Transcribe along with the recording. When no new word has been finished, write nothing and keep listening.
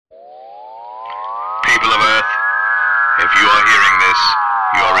If you are hearing this,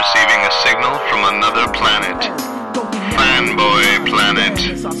 you are receiving a signal from another planet. Fanboy Planet.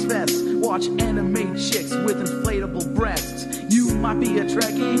 Watch anime chicks with inflatable breasts. You might be a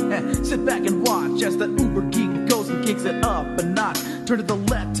Trekkie. Sit back and watch as the uber geek goes and kicks it up a notch. Turn to the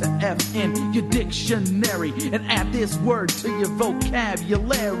letter F in your dictionary and add this word to your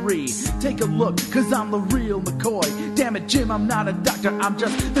vocabulary. Take a look, cause I'm the real McCoy. Damn it, Jim, I'm not a doctor, I'm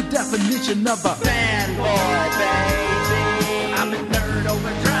just the definition of a fanboy, baby. I'm a nerd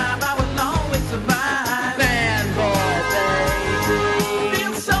overdrive, I will always survive. Fanboy, baby.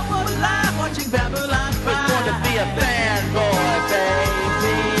 Feel so alive watching Babylon 5. We're going to be a fanboy,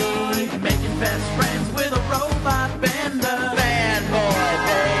 baby. Making best friends with a robot bender.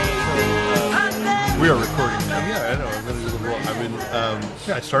 We are recording now. Yeah, I know. I'm going to do the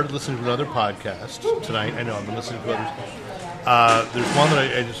whole. I started listening to another podcast tonight. I know. I've been listening to others. There's one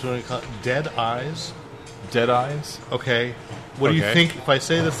that I just want to call Dead Eyes. Dead Eyes? Okay. What do you think? If I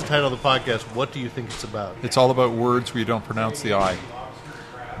say that's the title of the podcast, what do you think it's about? It's all about words where you don't pronounce the I.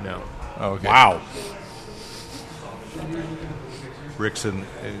 No. Oh, okay. Wow. Rick's an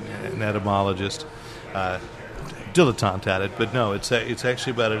etymologist. Dilettante at it, but no, it's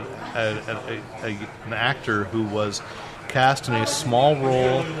actually about an actor who was cast in a small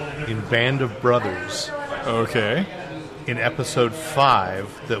role in Band of Brothers. Okay. In episode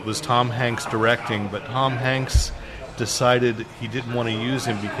 5 that was Tom Hanks directing, but Tom Hanks decided he didn't want to use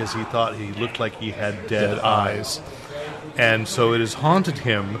him because he thought he looked like he had dead eyes. And so it has haunted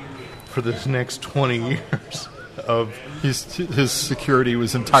him for the next 20 years. Of his security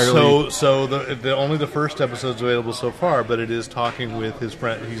was entirely so the only the first episode's available so far, but it is talking with his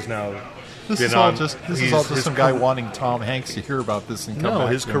friend. He's now this is all just some guy wanting Tom Hanks to hear about this and come back.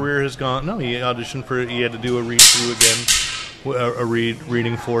 His career has gone. No, he auditioned for. He had to do a read through again, a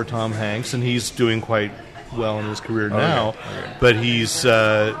reading for Tom Hanks, and he's doing quite well in his career now. Okay. But he's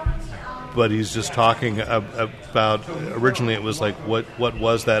just talking about. Originally, it was like what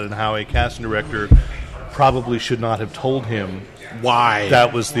was that, and how a casting director probably should not have told him why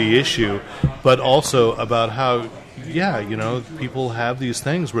that was the issue, but also about how, people have these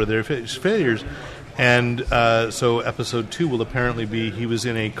things where they're failures. And so episode 2 will apparently be he was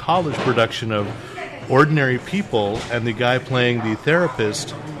in a college production of Ordinary People, and the guy playing the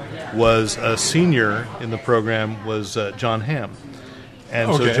therapist was a senior in the program, was John Hamm.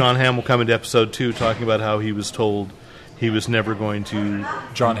 And so John Hamm will come into episode 2 talking about how he was told he was never going to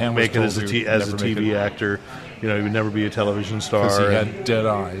make it as a TV actor. He would never be a television star. Because he had dead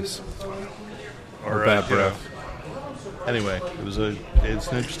eyes. Or bad breath. Anyway, it's an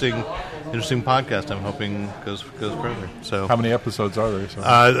interesting podcast. I'm hoping goes further. So, how many episodes are there? So?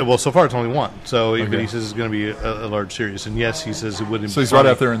 So far it's only one. So he says it's going to be a large series. And yes, he says it wouldn't. So he's right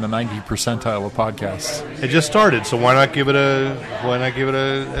up there in the 90th percentile of podcasts. It just started, so why not give it a?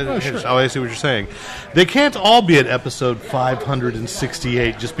 Sure. Oh, I see what you're saying. They can't all be at episode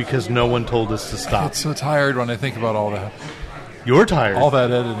 568 just because no one told us to stop. I get so tired when I think about all that. You're tired. All that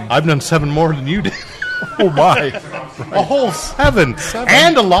editing. I've done 7 more than you did. Oh, my. A whole 7.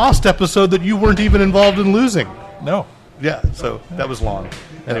 And a lost episode that you weren't even involved in losing. No. Yeah, so that was long.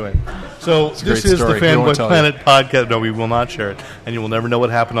 Anyway, so this is story. the Fanboy Planet podcast. No, we will not share it. And you will never know what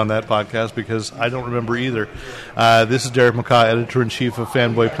happened on that podcast because I don't remember either. This is Derek McCaw, editor-in-chief of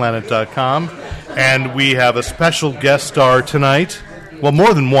fanboyplanet.com. And we have a special guest star tonight. Well,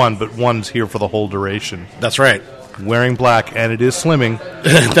 more than one, but one's here for the whole duration. That's right. Wearing black, and it is slimming.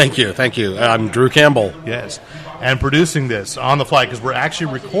 Thank you. I'm Drew Campbell. Yes. And producing this on the fly, because we're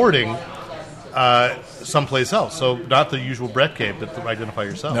actually recording someplace else. So not the usual Brett Cave, but identify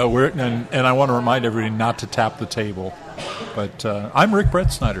yourself. No, and I want to remind everybody not to tap the table. But I'm Rick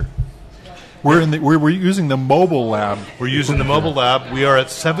Brett Snyder. We're using the mobile lab. We're using the mobile lab. We are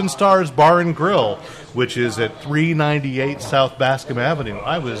at 7 Stars Bar and Grill, which is at 398 South Bascom Avenue.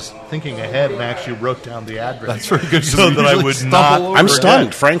 I was thinking ahead and actually wrote down the address. That's very good. So that I would not. I'm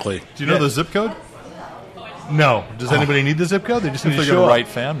stunned, frankly. Do you know the zip code? No. Does anybody need the zip code? They just need to show to up. write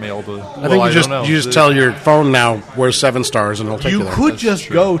fan mail to. I think you just tell your phone now where's 7 Stars and it'll take you there. You could just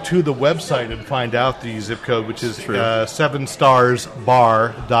go to the website and find out the zip code, which is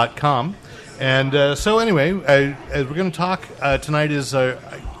 7starsbar.com. And so anyway, as we're going to talk tonight is it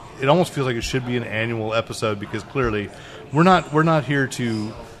almost feels like it should be an annual episode because clearly we're not here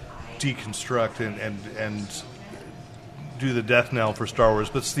to deconstruct and do the death knell for Star Wars,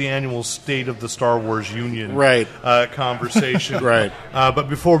 but it's the annual State of the Star Wars Union conversation. Right. But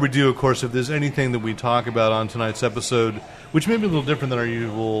before we do, of course, if there's anything that we talk about on tonight's episode, which may be a little different than our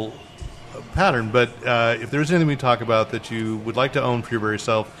usual pattern, but if there's anything we talk about that you would like to own for your very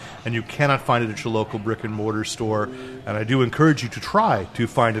self and you cannot find it at your local brick and mortar store, and I do encourage you to try to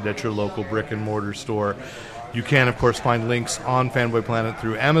find it at your local brick and mortar store, you can, of course, find links on Fanboy Planet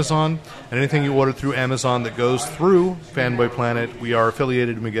through Amazon, and anything you order through Amazon that goes through Fanboy Planet, we are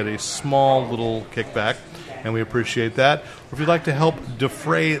affiliated and we get a small little kickback, and we appreciate that. Or if you'd like to help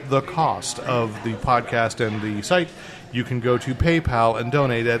defray the cost of the podcast and the site, you can go to PayPal and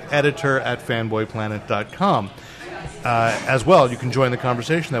donate at editor@fanboyplanet.com. As well, you can join the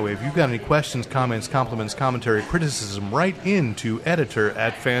conversation that way. If you've got any questions, comments, compliments, commentary, criticism, write in to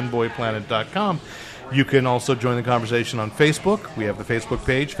editor@fanboyplanet.com. You can also join the conversation on Facebook. We have the Facebook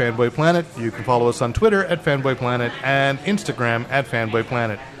page, Fanboy Planet. You can follow us on Twitter at Fanboy Planet and Instagram at Fanboy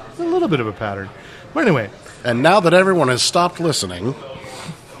Planet. A little bit of a pattern. But anyway. And now that everyone has stopped listening...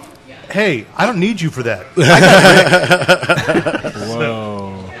 Hey, I don't need you for that.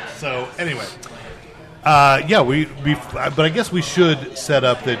 Whoa. So anyway. Yeah, but I guess we should set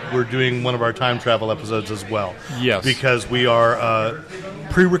up that we're doing one of our time travel episodes as well. Yes. Because we are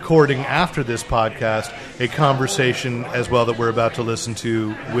pre-recording after this podcast a conversation as well that we're about to listen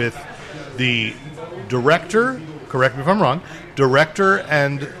to with the director, correct me if I'm wrong, director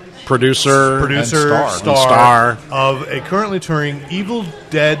and producer and star of a currently touring Evil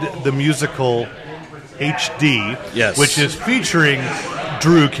Dead the Musical HD, yes, which is featuring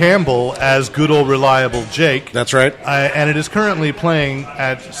Drew Campbell as good old reliable Jake. That's right. And it is currently playing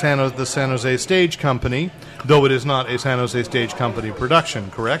at the San Jose Stage Company, though it is not a San Jose Stage Company production,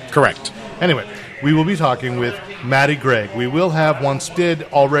 correct? Correct. Anyway, we will be talking with Maddie Gregg. We will have once did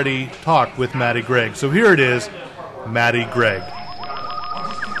already talk with Maddie Gregg. So here it is, Maddie Gregg.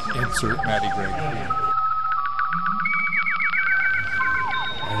 Insert Maddie Gregg.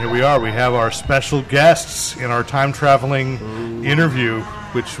 And here we are. We have our special guests in our time-traveling interview,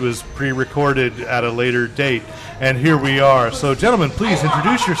 which was pre-recorded at a later date. And here we are. So, gentlemen, please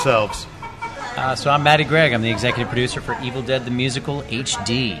introduce yourselves. So I'm Maddie Gregg. I'm the executive producer for Evil Dead the Musical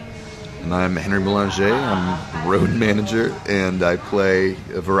HD. And I'm Henry Boulanger. I'm road manager, and I play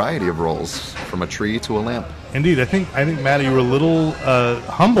a variety of roles, from a tree to a lamp. Indeed. I think Maddie, you were a little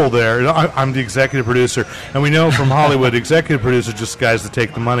humble there. I'm the executive producer, and we know from Hollywood, executive producer just guys that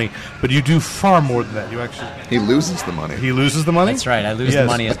take the money. But you do far more than that. You actually... He loses the money. He loses the money? That's right. I lose the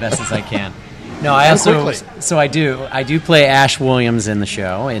money as best as I can. No, I also... So I do play Ash Williams in the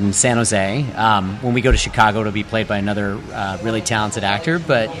show in San Jose. When we go to Chicago, it'll be played by another really talented actor,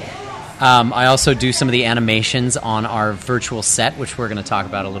 but... I also do some of the animations on our virtual set, which we're going to talk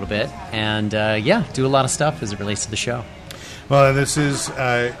about a little bit, and do a lot of stuff as it relates to the show. Well, this is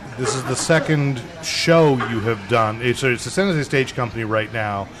the second show you have done. It's the San Jose Stage Company right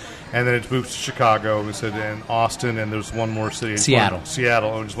now, and then it's moved to Chicago. We said in Austin, and there's one more city, Seattle.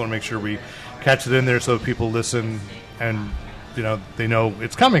 Seattle. I just want to make sure we catch it in there so people listen and they know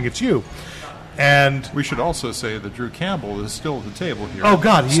it's coming. It's you. And we should also say that Drew Campbell is still at the table here. Oh,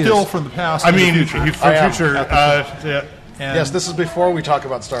 God, he still is. from the past. I mean, the future. from future. Yeah. Yes, this is before we talk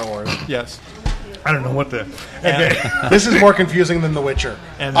about Star Wars. Yes. I don't know what the... Okay. This is more confusing than The Witcher.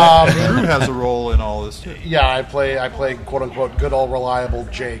 And Drew has a role in all this, too. Yeah, I play quote-unquote good old reliable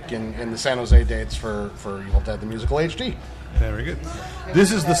Jake in the San Jose dates for Evil Dead the Musical HD. Very good.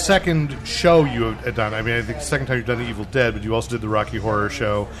 This is the second show you have done. I mean, I think the second time you've done the Evil Dead, but you also did the Rocky Horror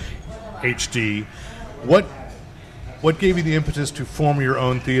Show HD. What gave you the impetus to form your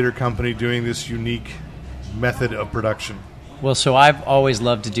own theater company doing this unique method of production? Well, so I've always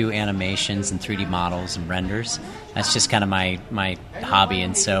loved to do animations and 3D models and renders. That's just kind of my hobby,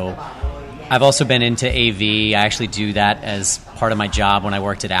 and so I've also been into AV. I actually do that as part of my job when I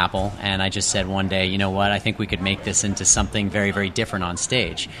worked at Apple, and I just said one day, you know what, I think we could make this into something very, very different on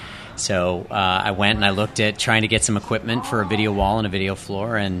stage. So I went and I looked at trying to get some equipment for a video wall and a video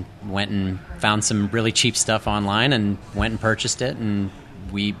floor, and went and found some really cheap stuff online and went and purchased it, and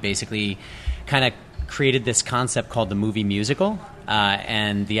we basically kind of created this concept called the movie musical,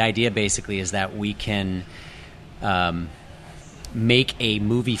 and the idea basically is that we can make a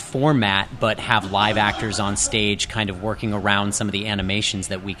movie format but have live actors on stage kind of working around some of the animations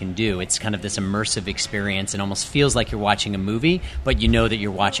that we can do. It's kind of this immersive experience and almost feels like you're watching a movie, but you know that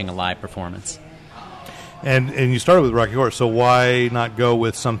you're watching a live performance. And you started with Rocky Horror, so why not go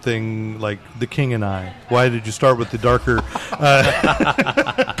with something like The King and I? Why did you start with the darker...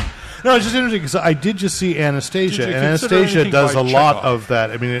 No, it's just interesting because I did just see Anastasia, and Anastasia does a lot of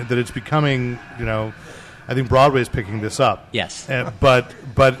that. I mean, that it's becoming, I think Broadway is picking this up. Yes. But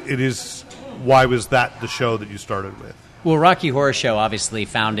it is, why was that the show that you started with? Well, Rocky Horror Show obviously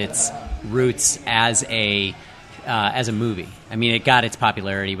found its roots as a as a movie. I mean, it got its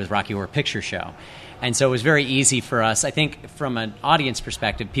popularity with Rocky Horror Picture Show. And so it was very easy for us. I think from an audience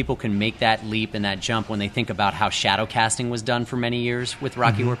perspective, people can make that leap and that jump when they think about how shadow casting was done for many years with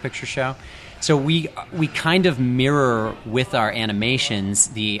Rocky Horror Picture Show. So we kind of mirror with our animations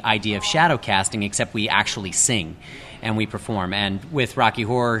the idea of shadow casting, except we actually sing and we perform. And with Rocky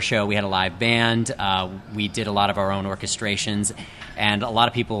Horror Show, we had a live band. We did a lot of our own orchestrations, and a lot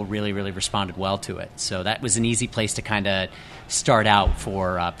of people really, really responded well to it. So that was an easy place to kind of start out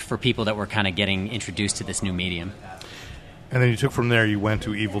for people that were kind of getting introduced to this new medium. And then you took from there, you went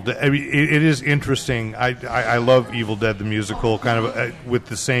to Evil Dead. I mean, it is interesting. I love Evil Dead, the musical, kind of with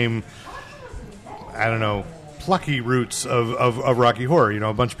the same, I don't know, plucky roots of Rocky Horror. You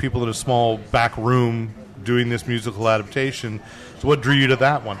know, a bunch of people in a small back room doing this musical adaptation. So what drew you to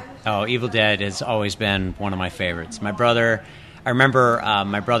that one? Oh, Evil Dead has always been one of my favorites. I remember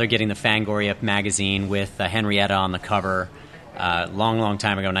my brother getting the Fanboy magazine with Henrietta on the cover. Long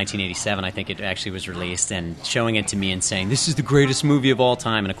time ago, 1987, I think it actually was released, and showing it to me and saying, "This is the greatest movie of all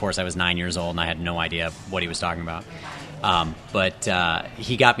time." And of course, I was 9 years old and I had no idea what he was talking about. But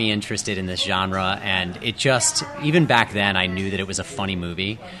he got me interested in this genre, and it just, even back then, I knew that it was a funny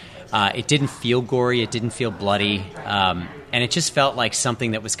movie. It didn't feel gory, it didn't feel bloody, and it just felt like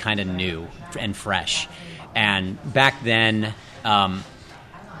something that was kind of new and fresh. And back then,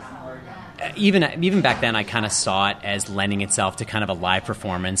 even back then, I kind of saw it as lending itself to kind of a live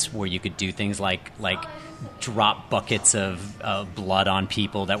performance where you could do things like drop buckets of blood on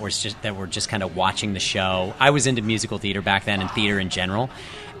people that were just kind of watching the show. I was into musical theater back then and theater in general,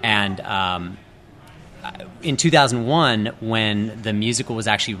 and in 2001, when the musical was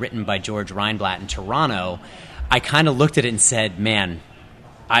actually written by George Reinblatt in Toronto, I kind of looked at it and said, "Man,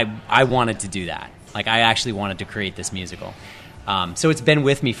 I wanted to do that. Like, I actually wanted to create this musical." So it's been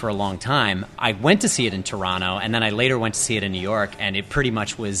with me for a long time. I went to see it in Toronto, and then I later went to see it in New York, and it pretty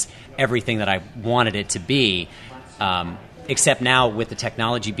much was everything that I wanted it to be, except now with the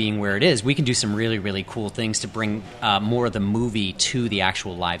technology being where it is, we can do some really, really cool things to bring more of the movie to the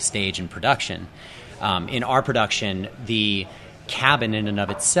actual live stage and production. In our production, the cabin in and of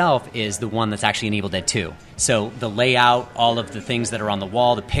itself is the one that's actually in Evil Dead 2. So the layout, all of the things that are on the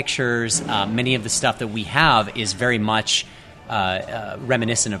wall, the pictures, many of the stuff that we have is very much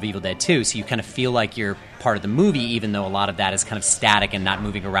reminiscent of Evil Dead 2, so you kind of feel like you're part of the movie, even though a lot of that is kind of static and not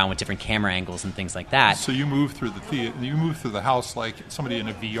moving around with different camera angles and things like that. So you move through the theater, you move through the house like somebody in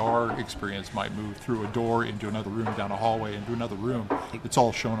a VR experience might move through a door into another room, down a hallway, into another room. It's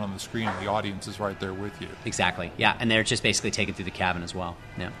all shown on the screen, and the audience is right there with you. Exactly, yeah, and they're just basically taken through the cabin as well.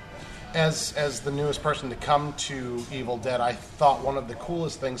 Yeah. As the newest person to come to Evil Dead, I thought one of the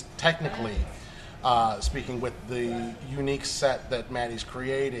coolest things, technically, speaking with the unique set that Maddie's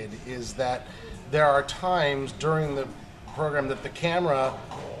created, is that there are times during the program that the camera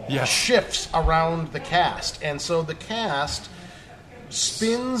shifts around the cast. And so the cast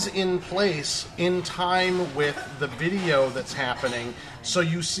spins in place in time with the video that's happening, so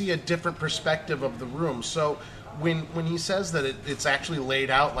you see a different perspective of the room. So when he says that it's actually laid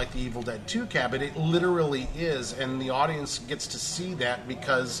out like the Evil Dead 2 cabin, it literally is, and the audience gets to see that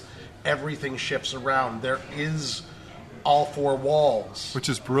because everything shifts around. There is all four walls. Which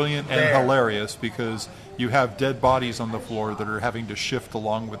is brilliant and hilarious because you have dead bodies on the floor that are having to shift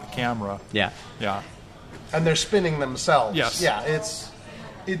along with the camera. Yeah. Yeah. And they're spinning themselves. Yes. Yeah,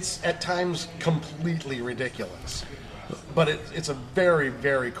 it's at times completely ridiculous. But it's a very,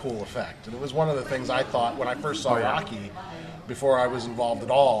 very cool effect. And it was one of the things I thought when I first saw Rocky, before I was involved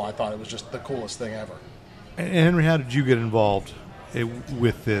at all, I thought it was just the coolest thing ever. And Henry, how did you get involved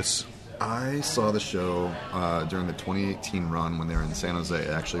with this? I saw the show during the 2018 run when they were in San Jose. It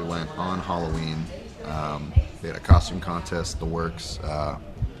actually went on Halloween. They had a costume contest, the works,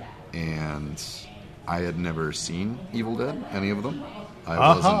 and I had never seen Evil Dead, any of them. I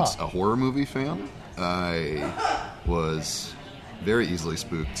wasn't a horror movie fan. I was very easily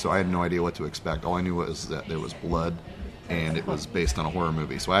spooked, so I had no idea what to expect. All I knew was that there was blood, and it was based on a horror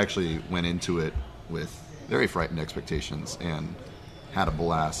movie. So I actually went into it with very frightened expectations and had a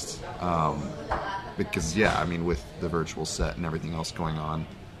blast. Because, with the virtual set and everything else going on,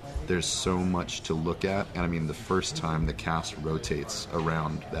 there's so much to look at. And, the first time the cast rotates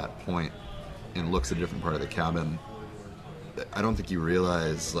around that point and looks at a different part of the cabin, I don't think you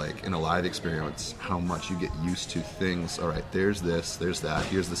realize, in a live experience, how much you get used to things. All right, there's this, there's that,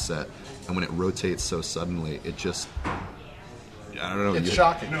 here's the set. And when it rotates so suddenly, it just... I don't know. It's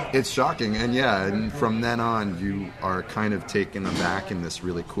shocking. It's shocking, and from then on, you are kind of taken aback in this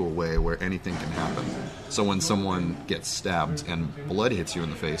really cool way where anything can happen. So when someone gets stabbed and blood hits you in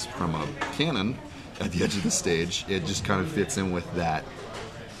the face from a cannon, at the edge of the stage. It just kind of fits in with that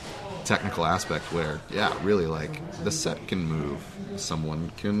technical aspect where, yeah, really, like, the set can move.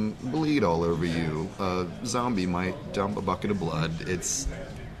 Someone can bleed all over you. A zombie might dump a bucket of blood. It's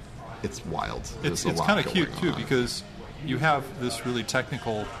wild. It's kind of cute, too, because you have this really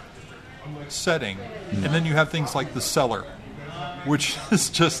technical setting, and then you have things like the cellar, which is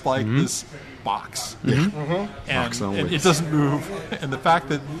just like this box. And it doesn't move. And the fact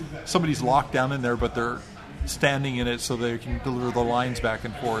that somebody's locked down in there, but they're standing in it so they can deliver the lines back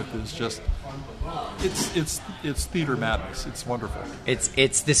and forth is just it's theater madness. It's wonderful.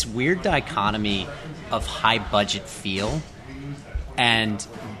 It's this weird dichotomy of high budget feel and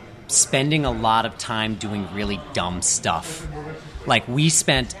spending a lot of time doing really dumb stuff. Like, we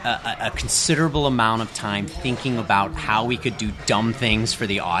spent a considerable amount of time thinking about how we could do dumb things for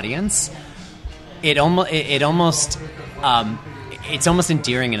the audience. It's almost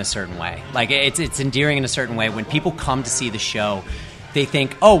endearing in a certain way. Like, it's endearing in a certain way. When people come to see the show, they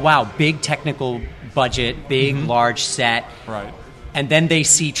think, oh, wow, big technical budget, big, large set. Right. And then they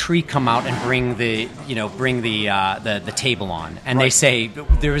see Tree come out and bring the table on, and they say,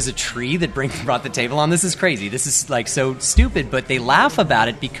 there was a tree that brought the table on. This is crazy. This is like so stupid, but they laugh about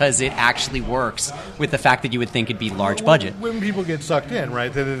it because it actually works with the fact that you would think it'd be large budget. When people get sucked in,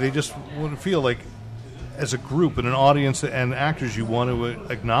 right, they just want to feel like, as a group and an audience and actors, you want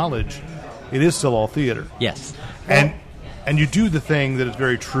to acknowledge it is still all theater. Yes. And you do the thing that is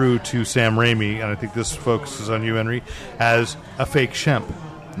very true to Sam Raimi, and I think this focuses on you, Henry, as a fake Shemp.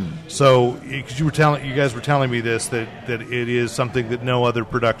 So, because you guys were telling me this, that it is something that no other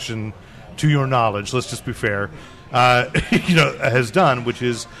production, to your knowledge, let's just be fair, has done, which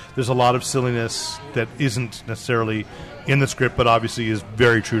is there's a lot of silliness that isn't necessarily in the script, but obviously is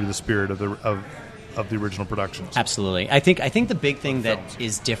very true to the spirit of the original productions. Absolutely. I think the big thing that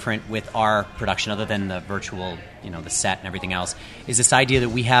is different with our production, other than the virtual, the set and everything else, is this idea that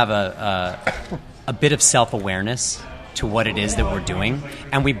we have a bit of self-awareness to what it is that we're doing,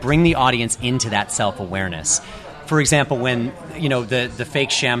 and we bring the audience into that self-awareness. For example, when the fake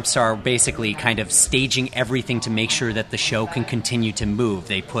Shemps are basically kind of staging everything to make sure that the show can continue to move.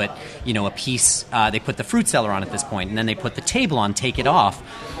 They put a piece. They put the fruit cellar on at this point, and then they put the table on. Take it off.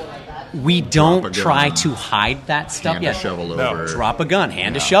 We don't try to hide that stuff. Hand a shovel over. Drop a gun,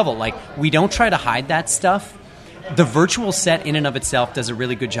 hand a shovel. Like, we don't try to hide that stuff. The virtual set in and of itself does a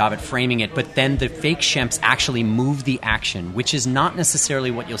really good job at framing it, but then the fake Shemps actually move the action, which is not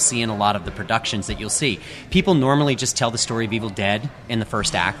necessarily what you'll see in a lot of the productions that you'll see. People normally just tell the story of Evil Dead in the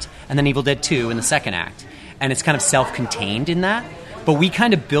first act, and then Evil Dead 2 in the second act. And it's kind of self-contained in that. But we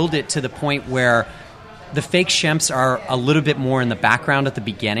kind of build it to the point where the fake Shemps are a little bit more in the background at the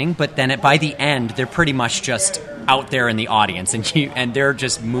beginning, but then by the end, they're pretty much just out there in the audience, and they're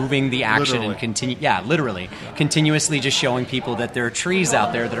just moving the action and continuously just showing people that there are trees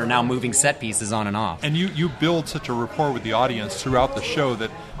out there that are now moving set pieces on and off. And you build such a rapport with the audience throughout the show that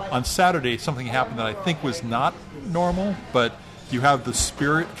on Saturday something happened that I think was not normal, but you have the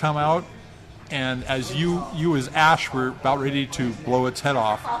spirit come out. And as you as Ash were about ready to blow its head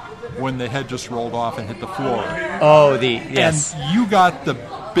off when the head just rolled off and hit the floor. Yes. And you got the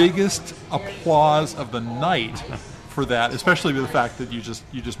biggest applause of the night for that, especially with the fact that you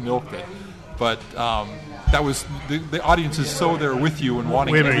just milked it. But that was the audience is so there with you and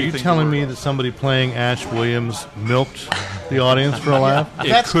wanting. Wait a minute, are you telling me that somebody playing Ash Williams milked the audience for a laugh?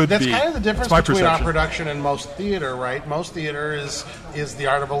 That's kind of the difference between our production and most theater, right? Most theater is the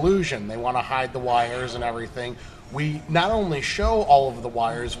art of illusion. They want to hide the wires and everything. We not only show all of the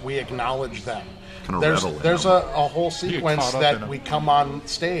wires, we acknowledge them. There's a whole sequence that we come on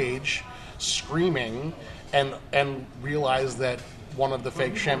stage screaming and realize that one of the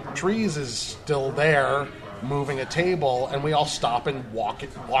fake Shemp trees is still there moving a table, and we all stop and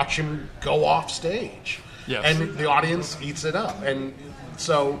watch him go off stage. Yes. And the audience eats it up. And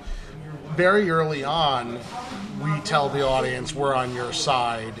so very early on, we tell the audience, we're on your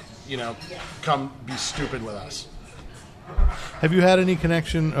side, come be stupid with us. Have you had any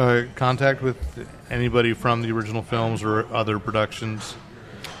connection or contact with anybody from the original films or other productions?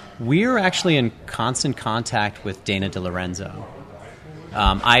 We're actually in constant contact with Dana DeLorenzo.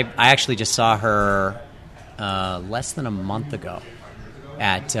 I actually just saw her less than a month ago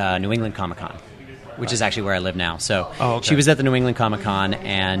at New England Comic Con, which is actually where I live now. So She was at the New England Comic Con,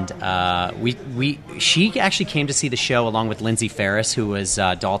 and she actually came to see the show along with Lindsay Ferris, who was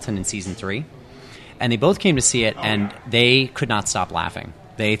Dalton in season 3. And they both came to see it, and they could not stop laughing.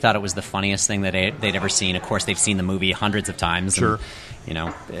 They thought it was the funniest thing that they'd ever seen. Of course, they've seen the movie hundreds of times. Sure.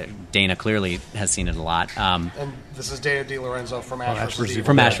 And, Dana clearly has seen it a lot. And this is Dana DiLorenzo from Ash vs. Evil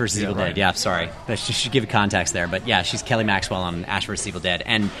From Dead. Ash vs. Evil Dead, yeah, sorry. I should give you context there. But yeah, she's Kelly Maxwell on Ash vs. Evil Dead.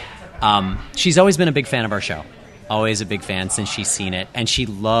 And she's always been a big fan of our show. Always a big fan since she's seen it. And she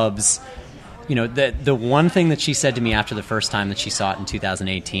loves... the one thing that she said to me after the first time that she saw it in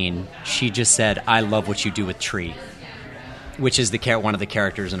 2018, she just said, "I love what you do with Tree," which is one of the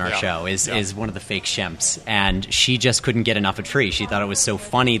characters in our show, is one of the fake Shemps. And she just couldn't get enough of Tree. She thought it was so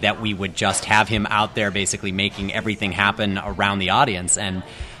funny that we would just have him out there basically making everything happen around the audience. And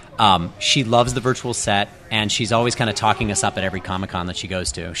she loves the virtual set, and she's always kind of talking us up at every Comic-Con that she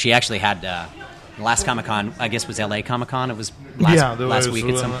goes to. She actually had the last Comic-Con, I guess, was LA Comic-Con. It was last week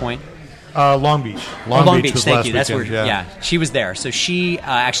at some point. Long Beach. Long Beach, was thank last you. That's weekend, where, she was there. So she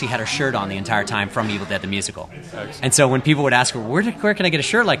actually had her shirt on the entire time from Evil Dead the Musical. Excellent. And so when people would ask her, where can I get a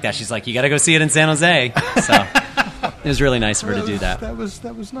shirt like that? She's like, you got to go see it in San Jose. So it was really nice of her to do that. That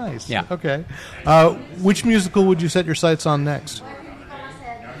was nice. Yeah. Okay. Which musical would you set your sights on next?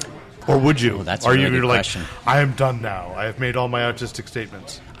 Or would you? Oh, that's a really good question. I am done now. I have made all my artistic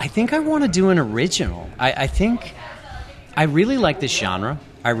statements. I think I want to do an original. I think I really like this genre.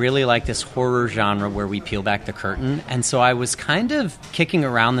 I really like this horror genre where we peel back the curtain. And so I was kind of kicking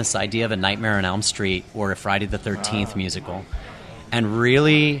around this idea of a Nightmare on Elm Street or a Friday the 13th musical. And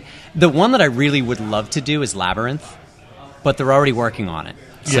really, the one that I really would love to do is Labyrinth, but they're already working on it.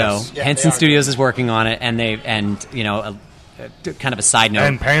 Yes. So Henson Studios is working on it, and kind of a side note.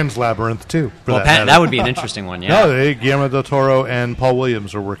 And Pan's Labyrinth, too. That would be an interesting one, yeah. No, Guillermo del Toro and Paul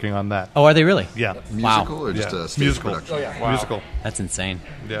Williams are working on that. Oh, are they really? Yeah. Musical or just a stage musical production? Oh, yeah. Wow. Musical. That's insane.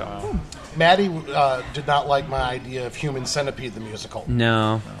 Yeah. Maddie did not like my idea of Human Centipede, the musical.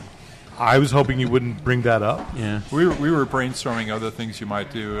 No. I was hoping you wouldn't bring that up. Yeah. We were brainstorming other things you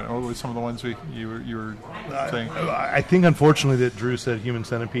might do. What were some of the ones you were saying? I think, unfortunately, that Drew said Human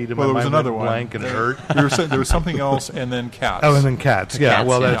Centipede, and Well, there my was mind another went one. blank and hurt. We were saying there was something else, and then cats. Oh, and then cats. Yeah, Cats,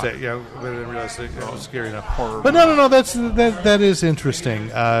 well, yeah. that's it. Yeah, I didn't realize it was scary enough. Horror. But no, that is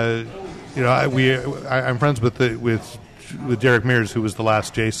interesting. I'm friends with Derek Mears, who was the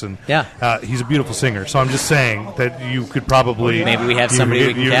last Jason. Yeah. He's a beautiful singer. So I'm just saying that you could probably Maybe we have somebody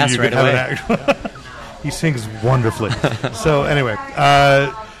we can cast right away. He sings wonderfully. So anyway,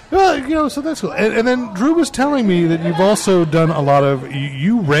 so that's cool. And then Drew was telling me that you've also done a lot of.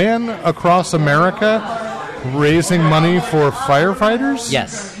 You ran across America raising money for firefighters.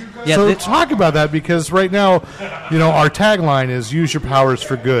 Yes. Yeah, So talk about that, because right now, our tagline is "Use your powers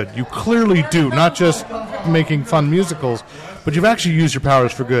for good." You clearly do, not just making fun musicals, but you've actually used your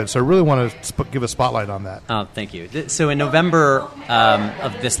powers for good. So I really want to give a spotlight on that. Oh, thank you. So in November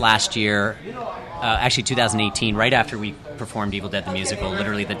of this last year, actually 2018, right after we performed Evil Dead the Musical,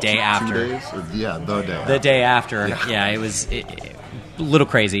 literally the day after. 2 days? The day. The day after, yeah, it was a little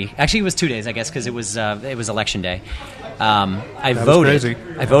crazy. Actually, it was 2 days, I guess, because it was Election Day. I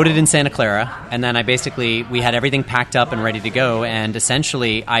voted in Santa Clara, and then we had everything packed up and ready to go, and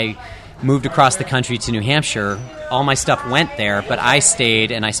essentially I moved across the country to New Hampshire. All my stuff went there, but I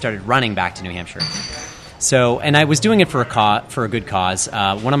stayed and I started running back to New Hampshire. So, and I was doing it for a good cause.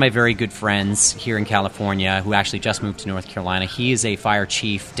 One of my very good friends here in California, who actually just moved to North Carolina, he is a fire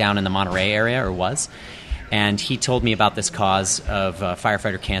chief down in the Monterey area, or was. And he told me about this cause of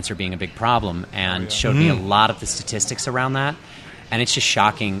firefighter cancer being a big problem, and showed me a lot of the statistics around that. And it's just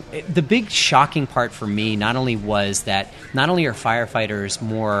shocking. The big shocking part for me not only was that not only are firefighters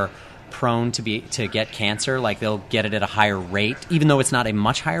more prone to get cancer, like they'll get it at a higher rate, even though it's not a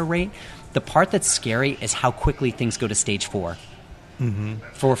much higher rate. The part that's scary is how quickly things go to stage 4. Mm-hmm.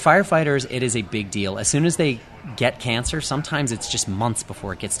 For firefighters, it is a big deal. As soon as they get cancer, sometimes it's just months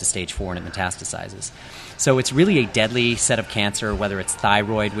before it gets to stage 4 and it metastasizes. So it's really a deadly set of cancer, whether it's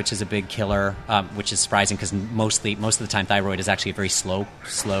thyroid, which is a big killer, which is surprising because most of the time thyroid is actually a very slow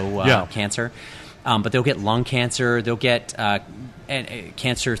cancer. But they'll get lung cancer, they'll get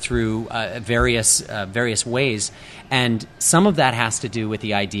cancer through various ways. And some of that has to do with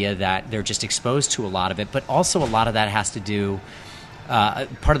the idea that they're just exposed to a lot of it, but also a lot of that has to do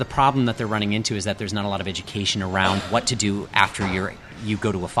part of the problem that they're running into is that there's not a lot of education around what to do after you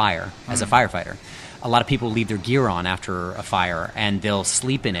go to a fire as a firefighter. A lot of people leave their gear on after a fire and they'll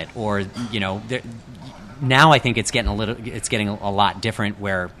sleep in it, or now I think it's getting a lot different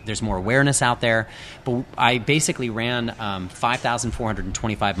where there's more awareness out there. But I basically ran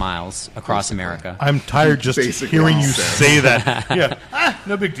 5,425 miles across America. I'm tired just hearing you say that. Yeah,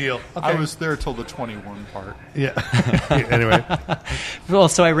 no big deal. Okay. I was there till the 21 part. Yeah. Anyway. Well,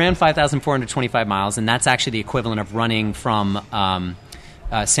 so I ran 5,425 miles, and that's actually the equivalent of running from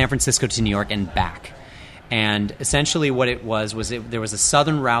San Francisco to New York and back. And essentially what it was there was a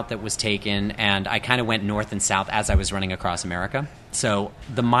southern route that was taken, and I kind of went north and south as I was running across America. So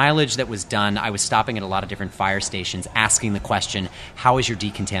the mileage that was done, I was stopping at a lot of different fire stations, asking the question, how is your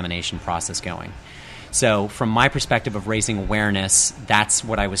decontamination process going? So from my perspective of raising awareness, that's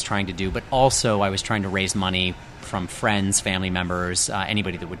what I was trying to do. But also I was trying to raise money from friends, family members,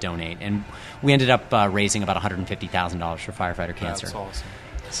 anybody that would donate. And we ended up raising about $150,000 for firefighter cancer. That's awesome.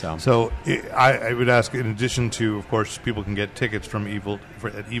 So I would ask, in addition to, of course, people can get tickets from at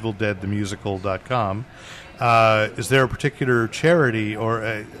evildeadthemusical.com, is there a particular charity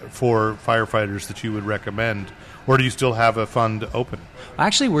or for firefighters that you would recommend, or do you still have a fund open?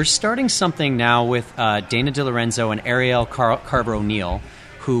 Actually, we're starting something now with Dana DiLorenzo and Ariel Carver O'Neill,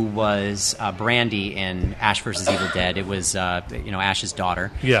 who was Brandy in Ash vs. Evil Dead. It was Ash's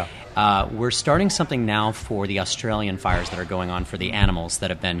daughter. Yeah. We're starting something now for the Australian fires that are going on for the animals that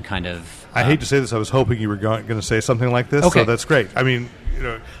have been kind of... I hate to say this. I was hoping you were going to say something like this, okay. So that's great. I mean,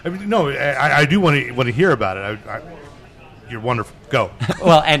 I do want to hear about it. You're wonderful. Go.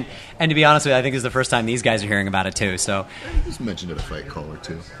 Well, and to be honest with you, I think this is the first time these guys are hearing about it too. So, just mentioned it a fight call or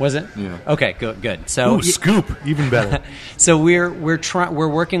two. Was it? Yeah. Okay. Good. So, scoop, even better. So we're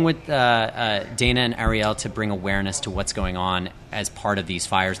working with Dana and Ariel to bring awareness to what's going on as part of these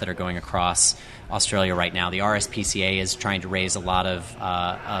fires that are going across Australia right now. The RSPCA is trying to raise a lot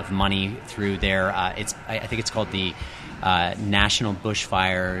of money through their. I think it's called the National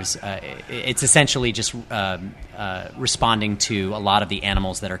Bushfires. It's essentially just responding to a lot of the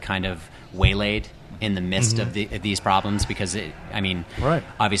animals that are kind of waylaid in the midst of these problems, because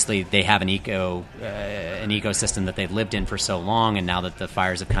obviously they have an ecosystem that they've lived in for so long, and now that the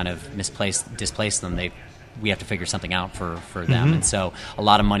fires have kind of displaced them, we have to figure something out for them. And so a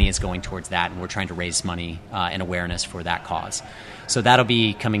lot of money is going towards that, and we're trying to raise money and awareness for that cause. So that'll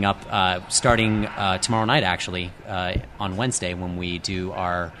be coming up starting tomorrow night, actually, on Wednesday, when we do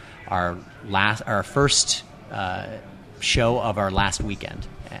our first show of our last weekend.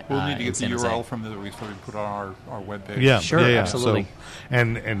 We'll need to get the San Jose. URL from that we started to put on our webpage. Yeah, sure, yeah. Absolutely. So,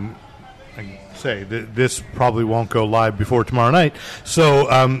 and I say this probably won't go live before tomorrow night. So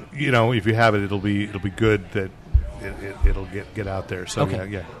if you have it, it'll be good that it'll get out there. So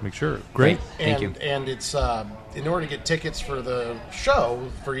okay. Make sure. Great. Thank you. And it's in order to get tickets for the show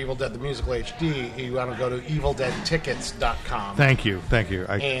for Evil Dead the Musical HD, you want to go to evildeadtickets.com. Thank you.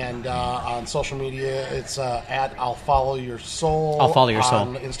 And on social media, it's at I'll Follow Your Soul. I'll Follow Your Soul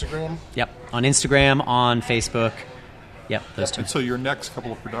on Instagram. Yep, on Instagram, on Facebook. Yep, those two. And so your next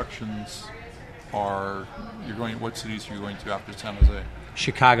couple of productions what cities are you going to after San Jose?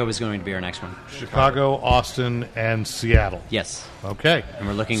 Chicago is going to be our next one. Chicago, Austin, and Seattle. Yes. Okay. And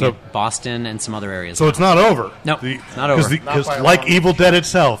we're looking at Boston and some other areas. So it's not over. No, it's not over. Because like Evil Dead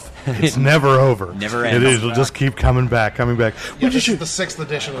itself, it's never over. Never ends. It'll just keep coming back. Yeah, this is the 6th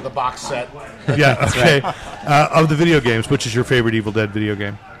edition of the box set. Yeah, okay. Right. Of the video games, which is your favorite Evil Dead video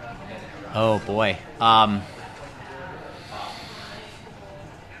game? Oh, boy.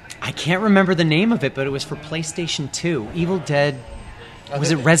 I can't remember the name of it, but it was for PlayStation 2. Evil Dead...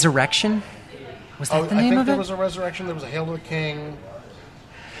 Was it Resurrection? Was that the name of it? I think there was a Resurrection. There was a Hail to the King.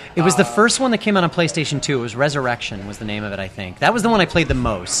 It was the first one that came out on PlayStation 2. It was Resurrection was the name of it, I think. That was the one I played the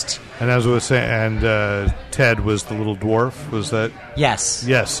most. And as I was saying, Ted was the little dwarf. Was that? Yes.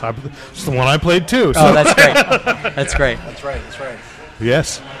 Yes. It's the one I played too. So. Oh, that's great. That's great. That's right.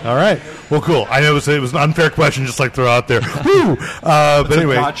 Yes. All right. Well, cool. I know it was an unfair question, just like throw out there. Woo! But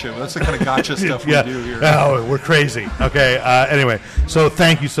anyway, gotcha. That's the kind of gotcha stuff we do here. Oh, we're crazy. Okay. Anyway, so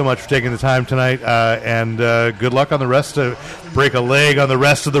thank you so much for taking the time tonight, and good luck on the rest. Break a leg on the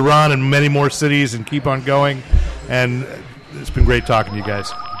rest of the run, and many more cities, and keep on going. And it's been great talking to you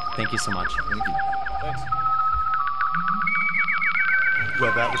guys. Thank you so much. Thank you. Thanks.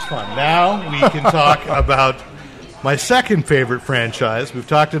 Well, that was fun. Now we can talk about my second favorite franchise. We've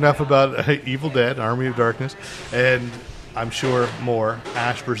talked enough about Evil Dead, Army of Darkness, and I'm sure more.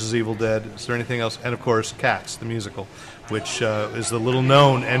 Ash vs. Evil Dead. Is there anything else? And, of course, Cats, the musical, which is the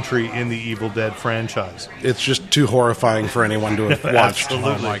little-known entry in the Evil Dead franchise. It's just too horrifying for anyone to have watched.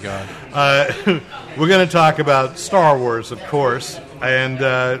 Absolutely. Oh, my God. We're going to talk about Star Wars, of course, and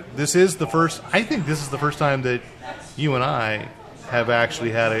this is the first time that you and I have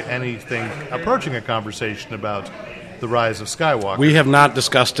actually had anything approaching a conversation about the Rise of Skywalker. We have not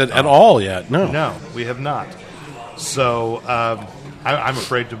discussed it at all yet. No, we have not. So I'm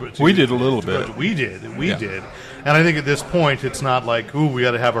afraid to. We did a little bit. We did, and I think at this point it's not like, ooh, we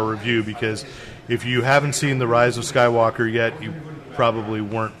got to have a review, because if you haven't seen the Rise of Skywalker yet, you probably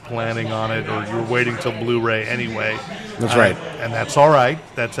weren't planning on it, or you were waiting till Blu-ray anyway. That's right. And that's all right.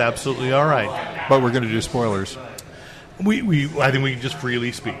 That's absolutely all right. But we're going to do spoilers. I think we can just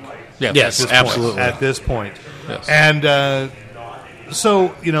freely speak. Yes, absolutely. At this point. Yes. And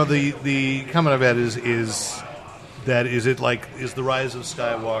so, the comment I've had is that is the Rise of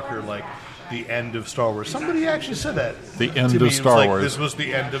Skywalker like the end of Star Wars? Somebody actually said that. The end to me. of Star Wars. This was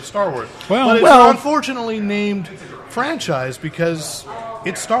the end of Star Wars. Well, but it's an unfortunately named franchise because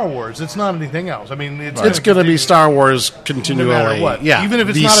it's Star Wars. It's not anything else. I mean, it's going to be Star Wars continually. No matter what. Yeah, even if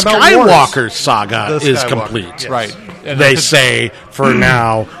it's the not about Skywalker wars. saga The is Skywalker, complete. yes. Right. And They say for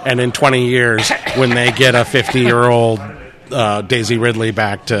now, and in 20 years, when they get a 50-year-old Daisy Ridley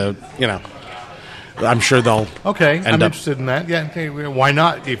back to, I'm sure they'll. Okay, end I'm up. interested in that. Yeah, okay, why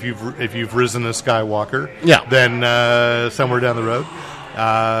not? If you've risen a Skywalker, Yeah. then somewhere down the road,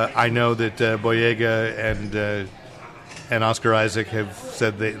 I know that Boyega and Oscar Isaac have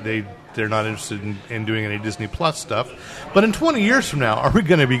said they're not interested in doing any Disney Plus stuff. But in 20 years from now, are we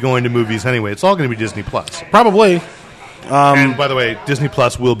going to be going to movies anyway? It's all going to be Disney Plus. Probably. And by the way, Disney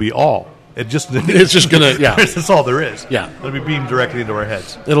Plus will be all. It's just going to, yeah. That's all there is. Yeah. It'll be beamed directly into our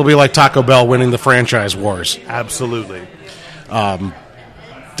heads. It'll be like Taco Bell winning the franchise wars. Absolutely.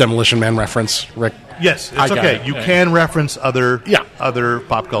 Demolition Man reference, Rick. Yes, I it's got okay. it. You can reference other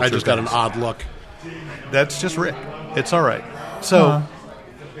pop culture. I just got an things. odd look. That's just Rick. It's all right. So,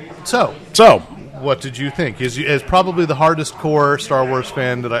 what did you think? Is probably the hardest core Star Wars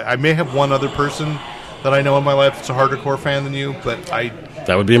fan that I may have one other person that I know in my life that's a harder core fan than you, but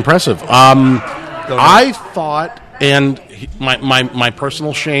that would be impressive. I thought, and my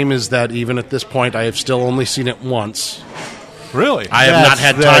personal shame is that even at this point, I have still only seen it once. Really? I have not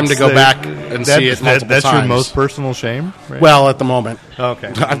had time to go back and see it multiple that's times. Your most personal shame? Right? Well, at the moment. Okay.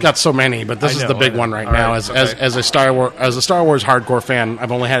 I've got so many, but this is the big one right now. As a Star Wars hardcore fan,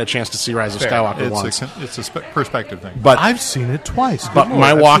 I've only had a chance to see Rise of Skywalker once. It's a perspective thing. But I've seen it twice. But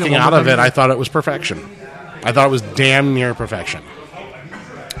my walking out of it, I thought it was perfection. I thought it was damn near perfection.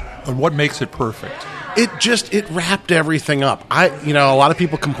 And what makes it perfect? It wrapped everything up. A lot of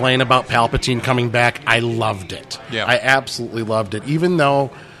people complain about Palpatine coming back. I loved it. Yeah. I absolutely loved it. Even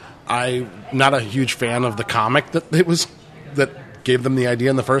though I'm not a huge fan of the comic that gave them the idea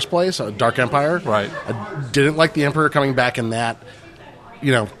in the first place, Dark Empire. Right. I didn't like the Emperor coming back in that.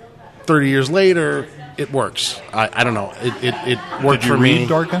 30 years later, it works. I don't know. It worked for me. Did you read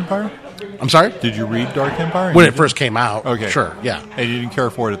Dark Empire? I'm sorry? Did you read Dark Empire? When it first came out. Okay. Sure, yeah. And you didn't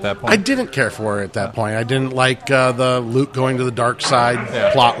care for it at that point? I didn't care for it at that point. I didn't like the Luke going to the dark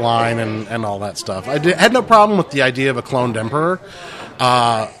side plot line and all that stuff. I had no problem with the idea of a cloned Emperor.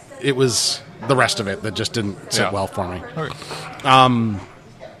 It was the rest of it that just didn't sit well for me. Okay.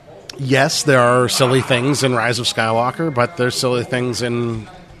 Yes, there are silly things in Rise of Skywalker, but there's silly things in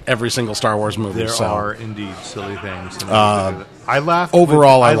every single Star Wars movie. There are indeed silly things. I laughed.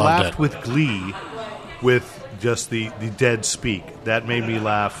 Overall, I loved laughed it. with glee with just the dead speak. That made me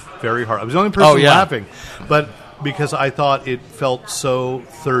laugh very hard. I was the only person laughing, but because I thought it felt so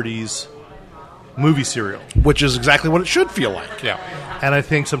 30s movie serial. Which is exactly what it should feel like. Yeah. And I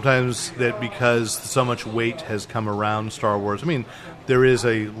think sometimes that because so much weight has come around Star Wars, I mean, there is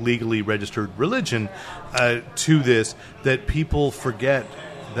a legally registered religion to this, that people forget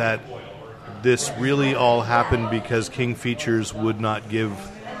that this really all happened because King Features would not give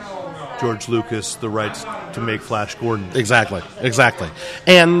George Lucas the rights to make Flash Gordon. Exactly.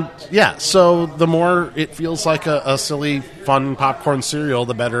 And, so the more it feels like a silly, fun popcorn cereal,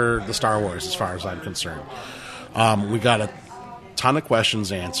 the better the Star Wars, as far as I'm concerned. We got a ton of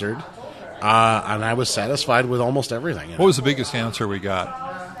questions answered, and I was satisfied with almost everything. What was the biggest answer we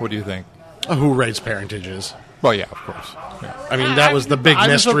got? What do you think? Who raised parentages? Well, yeah, of course. Yeah. I mean, that was the big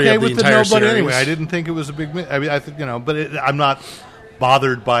mystery okay of the with entire nobody series. anyway. I didn't think it was a big. I mean, I think but I'm not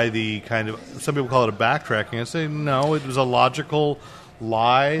bothered by the kind of. Some people call it a backtracking. I say no, it was a logical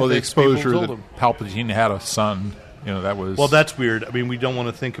lie. Well, the that exposure people that told them. Palpatine had a son. That was. Well, that's weird. I mean, we don't want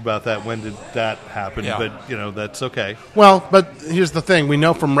to think about that. When did that happen? Yeah. But that's okay. Well, but here's the thing: we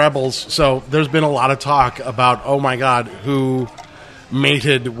know from Rebels. So there's been a lot of talk about, oh my God, who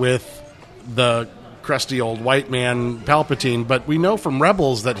mated with the crusty old white man Palpatine, but we know from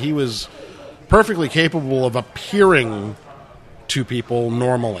Rebels that he was perfectly capable of appearing to people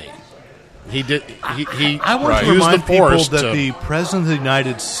normally. He did. I want to used remind the Force people that the President of the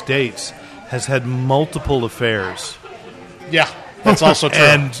United States has had multiple affairs. Yeah, that's also true.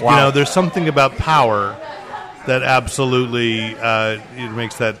 And there's something about power that absolutely it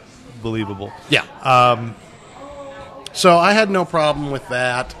makes that believable. Yeah. So I had no problem with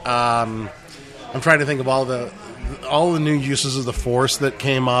that. I'm trying to think of all the all the new uses of the Force that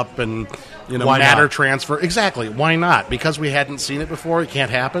came up, and Why matter not? transfer. Exactly. Why not? Because we hadn't seen it before. It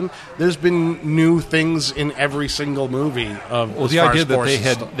can't happen. There's been new things in every single movie. Well, as the far idea as that Force they is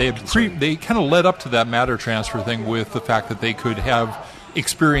had concerned. they kind of led up to that matter transfer thing with the fact that they could have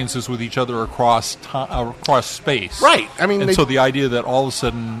experiences with each other across space. Right. I mean, and so the idea that all of a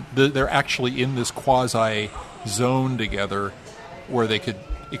sudden they're actually in this quasi zone together where they could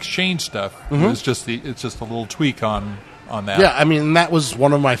exchange stuff is just it's just a little tweak on that. Yeah, I mean, that was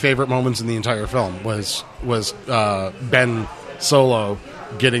one of my favorite moments in the entire film was Ben Solo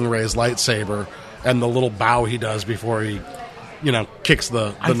getting Rey's lightsaber and the little bow he does before he, kicks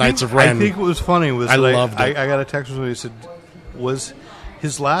the Knights of Ren. I think what was funny was I loved it. I got a text from him. He said, "Was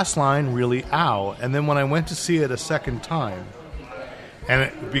his last line really ow?" And then when I went to see it a second time,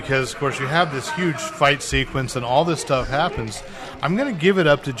 because of course you have this huge fight sequence and all this stuff happens, I'm going to give it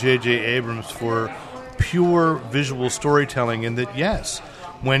up to J.J. Abrams for pure visual storytelling in that, yes,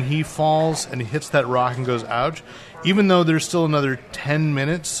 when he falls and he hits that rock and goes, ouch, even though there's still another 10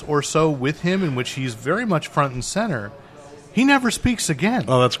 minutes or so with him in which he's very much front and center, he never speaks again.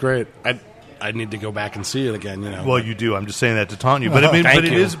 Oh, that's great. I need to go back and see it again. Well, you do. I'm just saying that to taunt you, but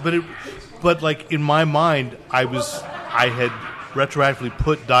but like in my mind, I had retroactively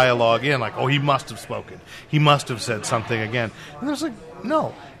put dialogue in, like, oh, he must have spoken. He must have said something again. And there's like,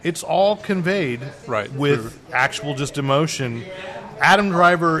 no, it's all conveyed with actual just emotion. Adam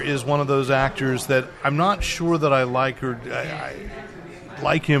Driver is one of those actors that I'm not sure that I like I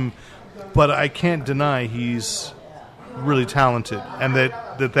like him, but I can't deny he's really talented, and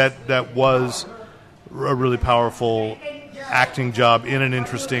that was a really powerful acting job in an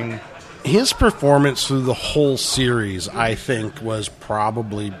interesting. His performance through the whole series, I think, was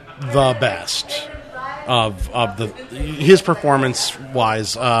probably the best of his performance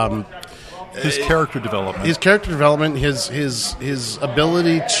wise. His character development. His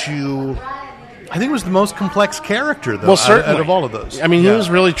ability to. I think it was the most complex character, though, Well, certainly. out of all of those. I mean, he was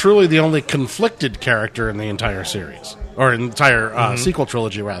really, truly the only conflicted character in the entire series, or in the entire sequel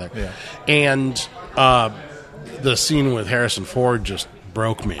trilogy, rather. Yeah. And the scene with Harrison Ford just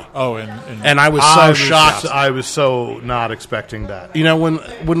broke me. Oh, and I was so shocked. I was so not expecting that.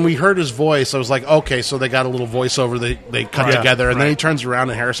 When we heard his voice, I was like, okay, so they got a little voiceover they cut together, and then he turns around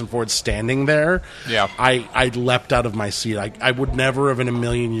and Harrison Ford's standing there. Yeah. I leapt out of my seat. I would never have in a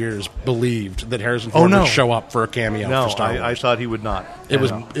million years believed that Harrison Ford would show up for a cameo for Star Wars. I thought he would not. It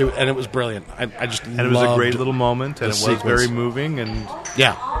was brilliant. I just and it was a great little moment, and it was very moving, and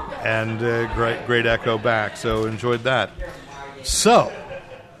great echo back. So enjoyed that. So,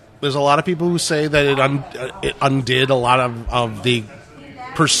 there's a lot of people who say that it undid a lot of the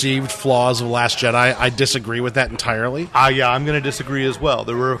perceived flaws of Last Jedi. I disagree with that entirely. Yeah, I'm going to disagree as well.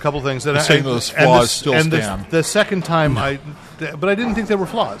 There were a couple things that those flaws still stand. The second time, but I didn't think they were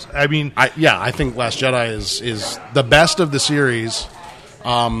flaws. I mean, I think Last Jedi is the best of the series.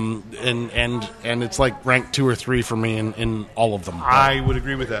 And it's like ranked 2 or 3 for me in all of them. I would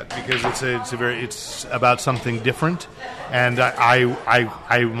agree with that because it's about something different, and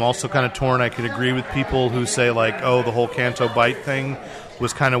I'm also kind of torn. I could agree with people who say like, oh, the whole Canto Bight thing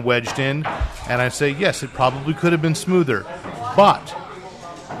was kind of wedged in, and I say yes, it probably could have been smoother, but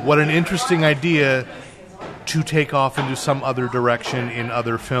what an interesting idea to take off into some other direction in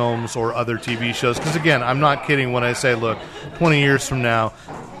other films or other TV shows. Because again, I'm not kidding when I say, look, 20 years from now,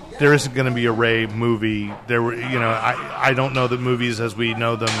 there isn't going to be a Rey movie. I don't know that movies as we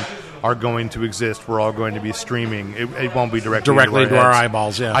know them are going to exist. We're all going to be streaming. It won't be directly into our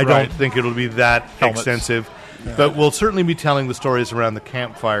eyeballs. Yeah, I don't think it'll be that extensive, but we'll certainly be telling the stories around the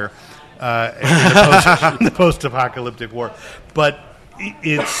campfire in the post-apocalyptic war. But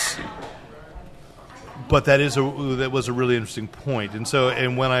But that was a really interesting point,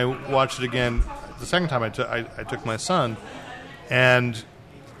 and when I watched it again the second time, I took my son, and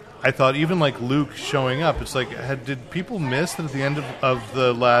I thought even like Luke showing up, it's like did people miss that at the end of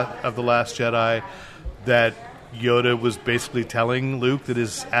the Last Jedi that Yoda was basically telling Luke that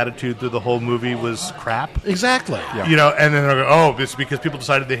his attitude through the whole movie was crap? Exactly. Yeah. And then they're like, it's because people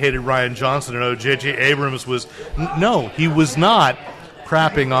decided they hated Rian Johnson, and J.J. Abrams was no, he was not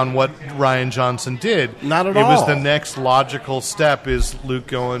crapping on what Rian Johnson did. Not at all. It was the next logical step is Luke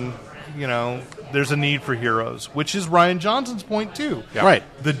going, there's a need for heroes, which is Rian Johnson's point too. Yeah.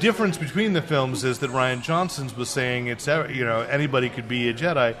 Right. The difference between the films is that Rian Johnson's was saying it's anybody could be a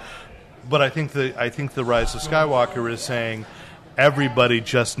Jedi, but I think the Rise of Skywalker is saying everybody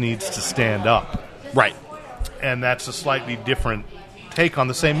just needs to stand up. Right. And that's a slightly different take on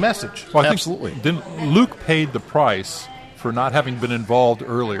the same message. Well, absolutely. Then Luke paid the price for not having been involved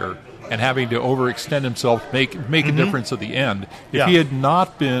earlier and having to overextend himself, make a difference at the end. If he had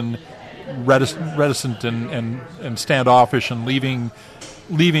not been reticent and standoffish and leaving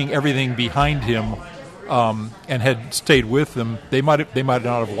everything behind him, and had stayed with them, they might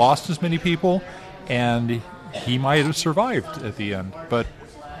not have lost as many people, and he might have survived at the end. But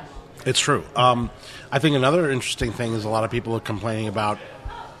it's true. I think another interesting thing is a lot of people are complaining about.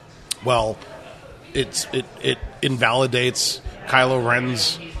 Well, it invalidates Kylo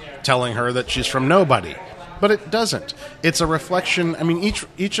Ren's telling her that she's from nobody, but it doesn't. It's a reflection. I mean,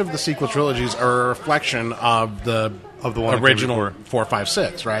 each of the sequel trilogies are a reflection of the one original 4, 5,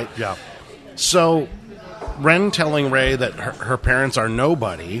 6, right? Yeah. So Ren telling Rey that her parents are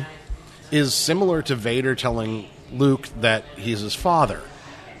nobody is similar to Vader telling Luke that he's his father,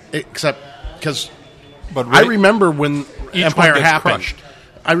 except because. But I remember when Empire happened. Crushed.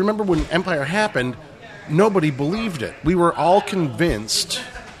 I remember when Empire happened, nobody believed it. We were all convinced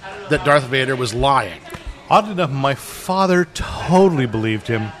that Darth Vader was lying. Oddly enough, my father totally believed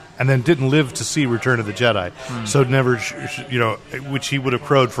him, and then didn't live to see Return of the Jedi. So never, which he would have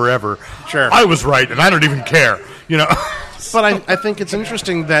crowed forever. Sure, I was right, and I don't even care. But I think it's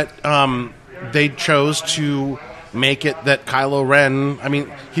interesting that they chose to make it that Kylo Ren. I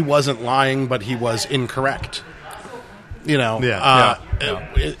mean, he wasn't lying, but he was incorrect. In a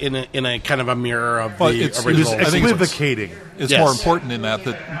kind of a mirror of the original. It's equivocating. It's more important in that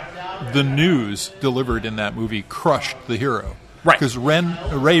the news delivered in that movie crushed the hero. Right. Because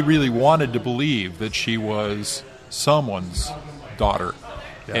Rey really wanted to believe that she was someone's daughter.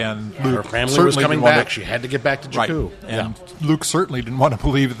 Yeah. And Luke her family was coming back. She had to get back to Jakku. Right. And Luke certainly didn't want to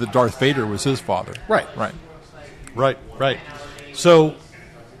believe that Darth Vader was his father. Right. So,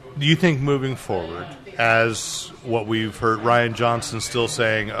 do you think moving forward, as what we've heard, Rian Johnson still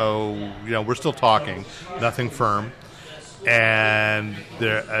saying, we're still talking, nothing firm, and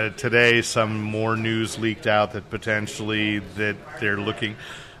today some more news leaked out that potentially that they're looking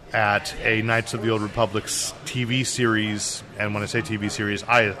at a Knights of the Old Republic's TV series, and when I say TV series,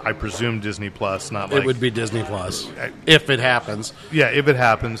 I presume Disney Plus, not like... It would be Disney Plus, if it happens. Yeah, if it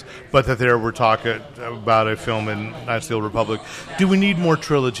happens, but that there we're talking about a film in Knights of the Old Republic. Do we need more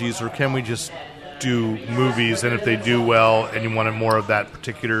trilogies, or can we just do movies, and if they do well, and you wanted more of that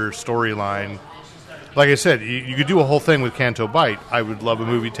particular storyline... Like I said, you could do a whole thing with Canto Bight. I would love a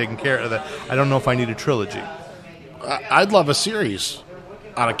movie taking care of that. I don't know if I need a trilogy. I'd love a series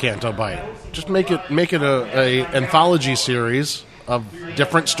out of Canto Bight. Just make it a anthology series of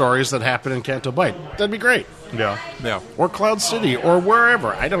different stories that happen in Canto Bight. That'd be great. Yeah. Or Cloud City, or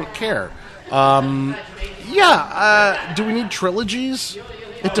wherever. I don't care. Do we need trilogies?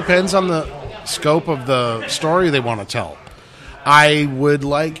 It depends on the scope of the story they want to tell. I would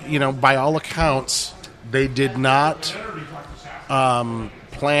like, by all accounts, they did not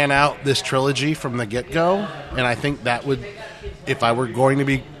plan out this trilogy from the get-go, and I think that would, if I were going to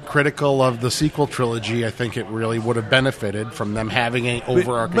be critical of the sequel trilogy, I think it really would have benefited from them having an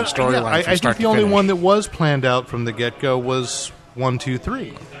overarching storyline from start to finish. I think the only one that was planned out from the get-go was 1, 2,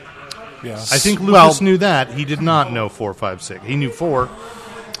 3. Yeah. I think Lucas knew that. He did not know 4, 5, 6. He knew 4.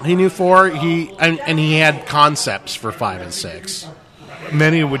 He knew 4. He had concepts for 5 and 6.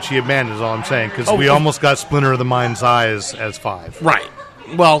 Many of which he abandoned, is all I'm saying, because we almost got Splinter of the Mind's Eye as 5. Right.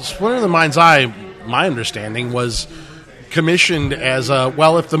 Well, Splinter of the Mind's Eye, my understanding, was commissioned as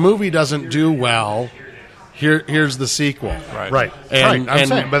if the movie doesn't do well, here's the sequel. Right. And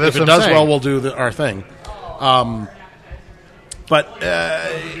if it does well, we'll do our thing. But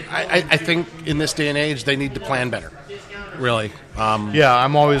I think in this day and age, they need to plan better. Really.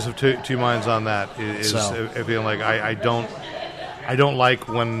 I'm always of two minds on that. Feeling like I don't like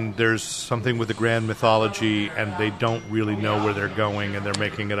when there's something with the grand mythology and they don't really know where they're going and they're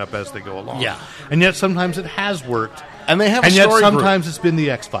making it up as they go along. Yeah. And yet sometimes it has worked. And they have and a yet story sometimes group. It's been the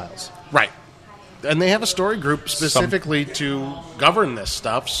X-Files. Right. And they have a story group specifically to govern this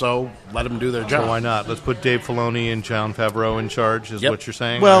stuff, so let them do their job. So why not? Let's put Dave Filoni and Jon Favreau in charge, is what you're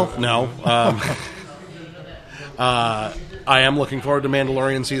saying? Well, no. I am looking forward to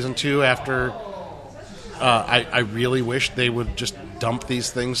Mandalorian Season 2 after... I really wish they would just dump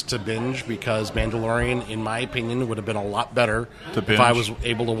these things to binge, because Mandalorian, in my opinion, would have been a lot better if I was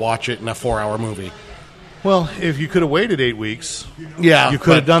able to watch it in a 4-hour movie. Well, if you could have waited 8 weeks, you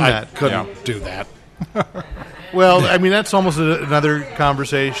could have done that. I couldn't do that. Well, I mean, that's almost another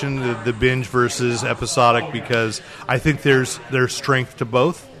conversation, the binge versus episodic, because I think there's strength to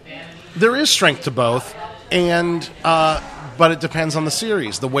both. There is strength to both, and but it depends on the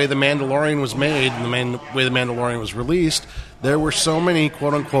series. The way The Mandalorian was made and the way The Mandalorian was released, there were so many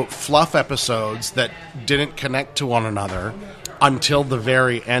quote-unquote fluff episodes that didn't connect to one another until the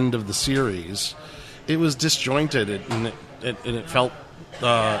very end of the series, it was disjointed, and it felt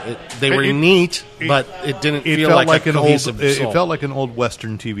they were neat, but it didn't feel like a cohesive soul. It felt like an old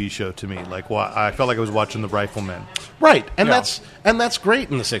Western TV show to me. Like I felt like I was watching The Riflemen. Right, and that's great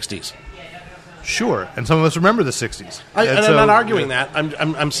in the '60s. Sure, and some of us remember the '60s. I'm not arguing that.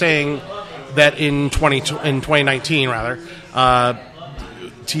 I'm saying that in 2019, rather,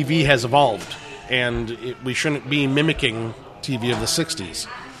 TV has evolved, and we shouldn't be mimicking TV of the '60s.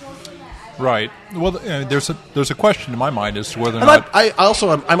 Right. Well, there's a question in my mind as to whether or and not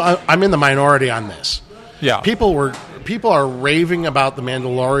I'm in the minority on this. Yeah. People are raving about The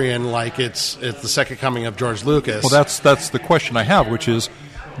Mandalorian like it's the second coming of George Lucas. Well, that's the question I have, which is,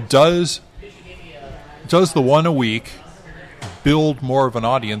 does the one a week build more of an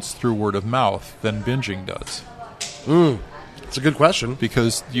audience through word of mouth than binging does? It's a good question,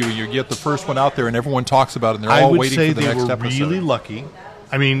 because you get the first one out there and everyone talks about it, and they're all waiting for the next episode. I would say they were really lucky.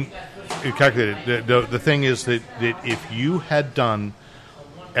 I mean, calculated. The thing is that if you had done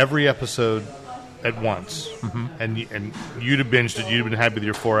every episode at once, and you'd have binged it, you'd have been happy with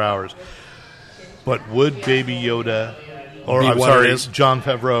your 4 hours. But would Baby Yoda, or I'm sorry, Jon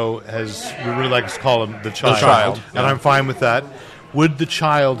Favreau we really like to call him the child, and I'm fine with that. Would the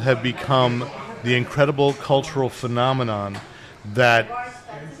child have become the incredible cultural phenomenon that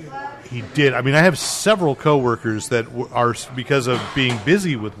he did? I mean, I have several coworkers that are, because of being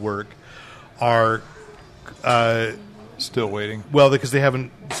busy with work, are still waiting. Well, because they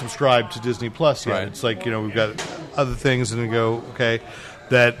haven't subscribed to Disney Plus yet. Right. It's like, we've got other things, and they go, okay,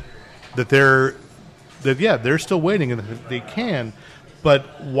 that they're still waiting, and they can.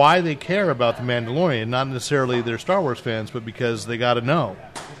 But why they care about The Mandalorian, not necessarily they're Star Wars fans, but because they got to know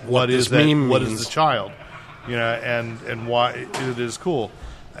what is the child, and why it is cool.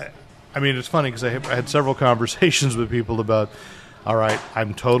 I mean, it's funny because I had several conversations with people about, all right,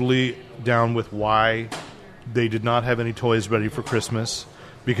 I'm totally down with why they did not have any toys ready for Christmas,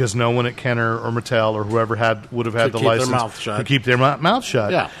 because no one at Kenner or Mattel or whoever would have had the license to keep their mouth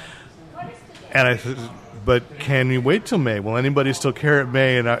shut. Yeah. And I said, but can we wait till May? Will anybody still care at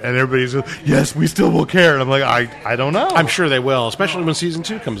May? And everybody's like, yes, we still will care. And I'm like, I don't know. I'm sure they will, especially when Season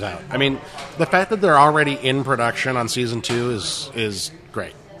 2 comes out. I mean, the fact that they're already in production on Season 2 is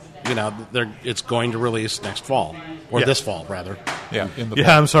great. It's going to release next fall, or this fall, rather. Yeah.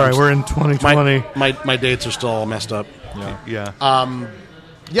 I'm sorry, we're in 2020. My dates are still all messed up. Yeah.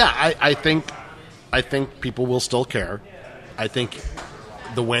 I think people will still care. I think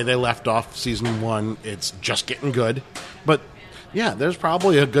the way they left off Season 1, it's just getting good. But, there's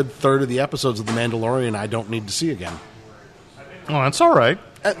probably a good third of the episodes of The Mandalorian I don't need to see again. Oh, that's all right.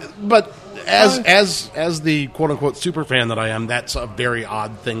 But as the quote-unquote super fan that I am, that's a very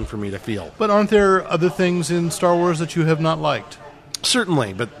odd thing for me to feel. But aren't there other things in Star Wars that you have not liked?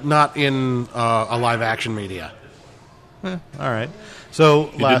 Certainly, but not in a live-action media. All right. So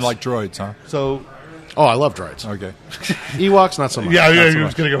you didn't like droids, huh? Oh, I love droids. Okay. Ewoks, not so much. Yeah, I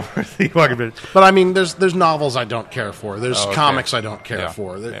was going to go for the Ewok a bit. But I mean, there's novels I don't care for. There's comics I don't care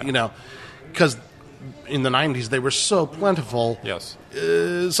for. Because in the 90s they were so plentiful. Yes.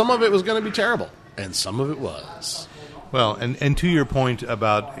 Some of it was going to be terrible, and some of it was. Well, and to your point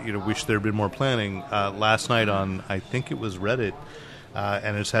about wish there had been more planning, last night on, I think it was Reddit,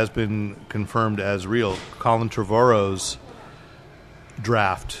 and it has been confirmed as real, Colin Trevorrow's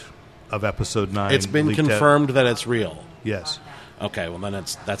draft of Episode 9. It's been confirmed that it's real. Yes. Okay, well then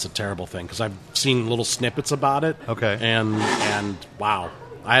that's a terrible thing, because I've seen little snippets about it. Okay. And wow,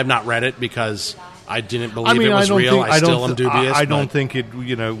 I have not read it because I didn't believe it was real. I still am dubious. I don't think it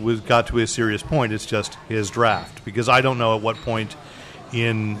got to a serious point. It's just his draft, because I don't know at what point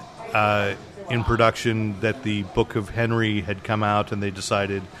in production that the Book of Henry had come out and they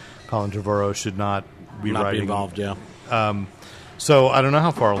decided Colin Trevorrow should not be writing. Involved. Yeah. So I don't know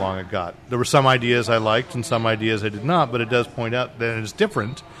how far along it got. There were some ideas I liked and some ideas I did not, but it does point out that it's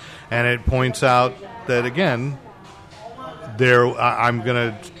different, and it points out that, again, I'm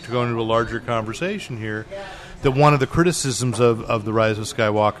going to go into a larger conversation here, that one of the criticisms of The Rise of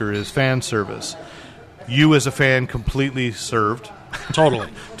Skywalker is fan service. You as a fan completely served.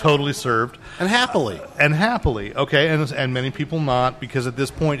 Totally served. And happily. Okay, and many people not, because at this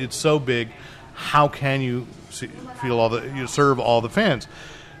point it's so big, how can you serve all the fans?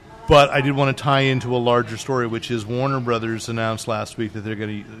 But I did want to tie into a larger story, which is Warner Brothers announced last week that they're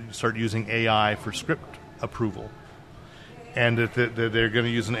going to start using AI for script approval, and that they're going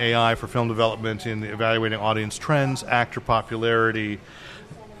to use an AI for film development in evaluating audience trends, actor popularity,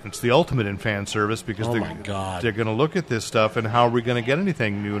 It's the ultimate in fan service because Oh my God. they're going to look at this stuff and how are we going to get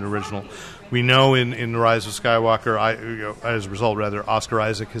anything new and original? We know in The Rise of Skywalker, as a result, Oscar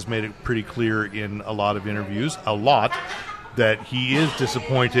Isaac has made it pretty clear in a lot of interviews, that he is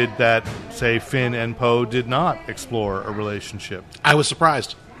disappointed that, say, Finn and Poe did not explore a relationship. I was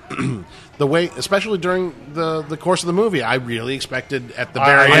surprised. The way, especially during the course of the movie, I really expected at the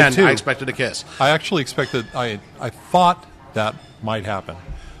very end, too. I expected a kiss. I actually expected. I thought that might happen.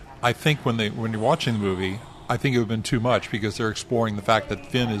 I think when you're watching the movie, I think it would have been too much because they're exploring the fact that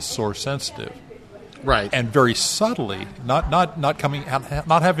Finn is Source sensitive, Right. and very subtly, not having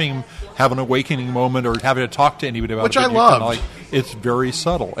him have an awakening moment or having to talk to anybody about Which it. I but you kinda loved. it's very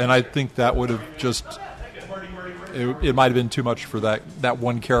subtle, and I think that would have just. It might have been too much for that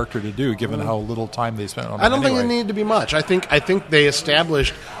one character to do, given how little time they spent on it. I don't think anyway. it needed to be much. I think they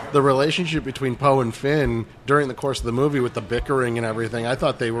established the relationship between Poe and Finn during the course of the movie with the bickering and everything. I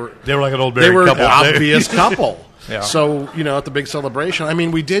thought they were Like an old they married were couple. an obvious couple. Yeah. So at the big celebration, I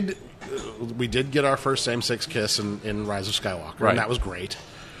mean, we did get our first same-sex kiss in Rise of Skywalker, Right. and that was great.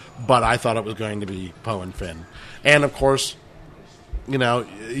 But I thought it was going to be Poe and Finn, and of course,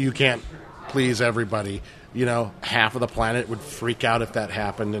 you can't please everybody. Half of the planet would freak out if that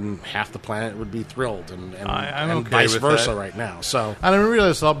happened, and half the planet would be thrilled, and I'm and okay vice with versa that. right now. So I don't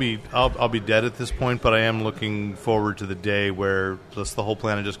realize I'll be dead at this point, but I am looking forward to the day where just the whole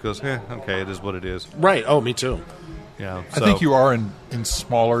planet just goes, okay, it is what it is. right. Oh, me too. Yeah, I think you are in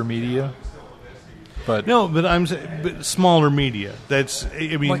smaller media, but No, but smaller media. That's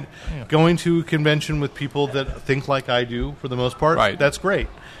going to a convention with people that think like I do for the most part. Right. That's great.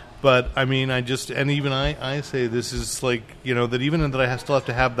 But I mean, I say this is like that even that I still have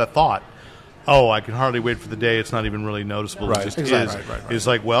to have that thought. Oh, I can hardly wait for the day. It's not even really noticeable. Right. It just Exactly. is. Right. It's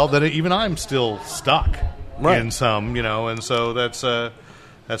like, well, then even I'm still stuck in some, and so that's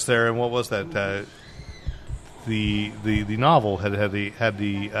there. And what was that? The novel had the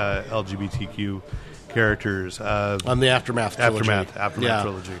LGBTQ characters On the Aftermath trilogy. Aftermath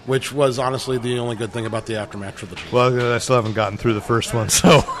trilogy. Which was honestly the only good thing about the Aftermath trilogy. Well, I still haven't gotten through the first one,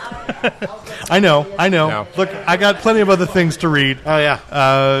 so I know. Yeah. Look, I got plenty of other things to read. Oh, yeah.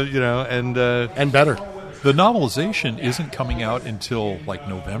 And better. the novelization isn't coming out until like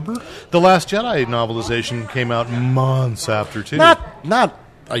November. the Last Jedi novelization came out months after too. Not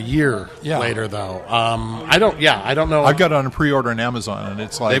a year Yeah. later, though. I don't know. I've got it on a pre-order on Amazon, and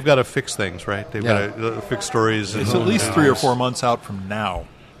it's like They've got to fix things, right? They've Yeah. got to fix stories. it's at least 3 or 4 months out from now.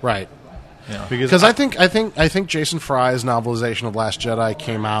 Right. Yeah. Because I think Jason Fry's novelization of Last Jedi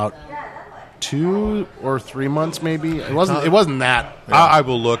came out 2 or 3 months, maybe. It wasn't that. I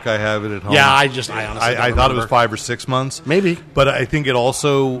will look. I have it at home. Yeah, I honestly don't I thought it was remember. 5 or 6 months, Maybe. But I think it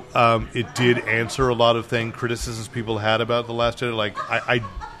also it did answer a lot of criticisms people had about The Last Jedi. Like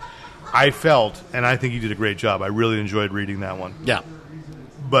I felt, and I think he did a great job. I really enjoyed reading that one. Yeah.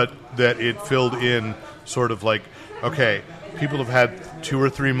 But that it filled in sort of like, okay, people have had 2 or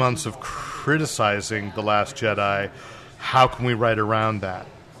 3 months of criticizing The Last Jedi. How can we write around that?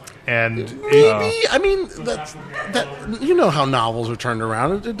 And Maybe. I mean, that how novels are turned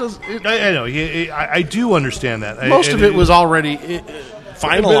around. It does. I know. I do understand that. Most of it was already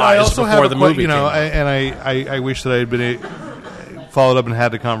finalized But I also before have the movie came out. I wish that I had been followed up and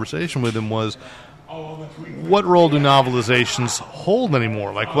had a conversation with him was, what role do novelizations hold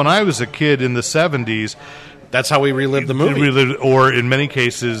anymore? Like when I was a kid in the 70s, That's how we relived the movie. or in many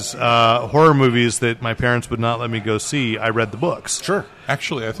cases, horror movies that my parents would not let me go see, I read the books. Sure.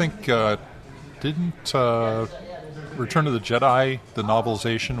 Actually, I think didn't Return of the Jedi, the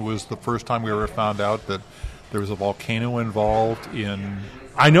novelization, was the first time we ever found out that there was a volcano involved in.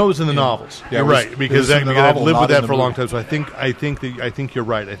 I know it was in the novels. Yeah, You're it was- right, because it was in the I've novel, lived not with in that the for a long movie. time. So I think you're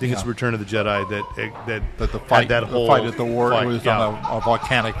right. I think it's Yeah. Return of the Jedi that That the had fight, that whole the fight at the war fight, was yeah. on a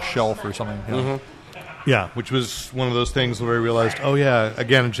volcanic shelf or something. Yeah. Yeah, which was one of those things where I realized, oh yeah,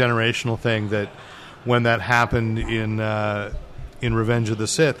 again a generational thing that when that happened in Revenge of the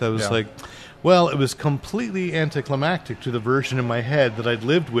Sith, I was Yeah. like, well, it was completely anticlimactic to the version in my head that I'd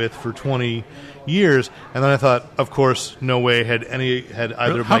lived with for 20 years, and then I thought, of course, no way had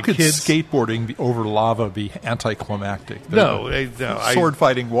either of How my could kids. skateboarding over lava be anticlimactic? No, sword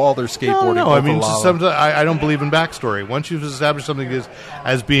fighting while they're skateboarding. No, over I mean, lava. sometimes I don't believe in backstory. Once you've established something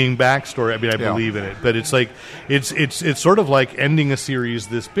as being backstory, I mean, I Yeah. believe in it. But it's like it's sort of like ending a series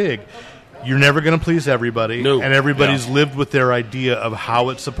this big. You're never going to please everybody, No. and everybody's Yeah. lived with their idea of how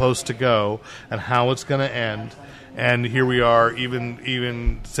it's supposed to go and how it's going to end. And here we are,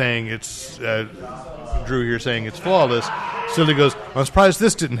 even saying it's Drew here saying it's flawless. Still, he goes, "I'm surprised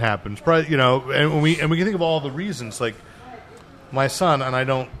this didn't happen." Surprised, and we can think of all the reasons, like. my son, and I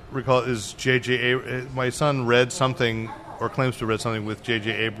don't recall, is J.J. My son read something, or claims to have read something with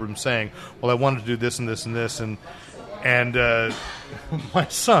J.J. Abrams saying, well, I wanted to do this and this and this, and my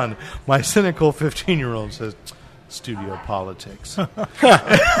son, my cynical 15-year-old, says, studio politics.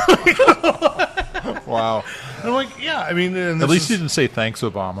 Wow. And I'm like, yeah, I mean... At least he didn't say thanks,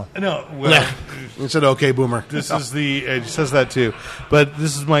 Obama. No, well... He said, okay, boomer. This is the... He says that, too. But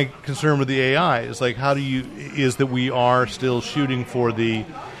this is my concern with the AI. Is like, how do you... Is that we are still shooting for the...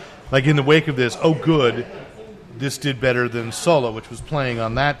 Like, in the wake of this, oh, good, this did better than Solo, which was playing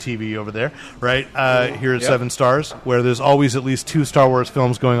on that TV over there, right? Here at 7 Stars, where there's always at least 2 Star Wars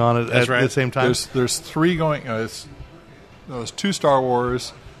films going on at the same time. There's 3 going... there's 2 Star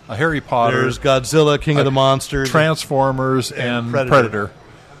Wars... A Harry Potter. There's Godzilla, King of the Monsters, Transformers, and Predator.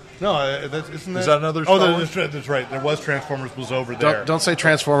 No, isn't that... Is that another Star Wars? That's right. There was Transformers was over there. Don't say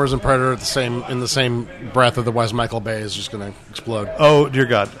Transformers and Predator in the same breath, otherwise Michael Bay is just going to explode. Oh, dear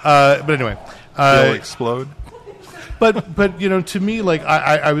God. But anyway. He'll explode. But to me, like,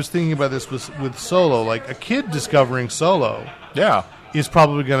 I was thinking about this with Solo. Like, a kid discovering Solo... Yeah. Is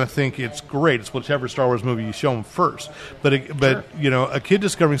probably going to think it's great. It's whichever Star Wars movie you show them first. But a kid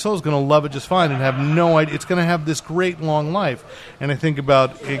discovering Solo is going to love it just fine and have no idea. It's going to have this great long life. And I think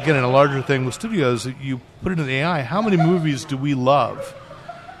about, again, in a larger thing with studios, you put it in AI, how many movies do we love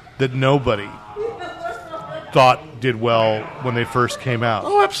that nobody thought did well when they first came out?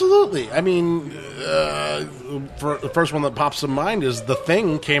 Oh, absolutely. I mean, the first one that pops in mind is The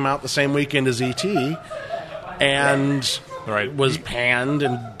Thing came out the same weekend as E.T., and... Right. Was panned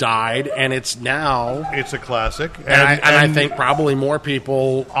and died, and it's a classic. And I think probably more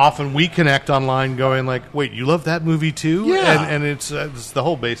people... Often we connect online going like, wait, you love that movie too? Yeah. And it's the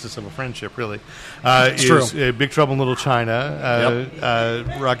whole basis of a friendship, really. It's true. Big Trouble in Little China,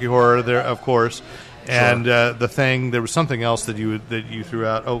 Rocky Horror, there, of course. And The Thing, there was something else that you threw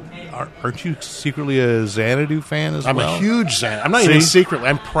out. Oh, aren't you secretly a Xanadu fan as well? I'm a huge Xanadu. I'm not even secretly.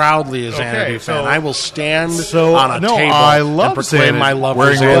 I'm proudly a Xanadu fan. I will stand on a table and proclaim my love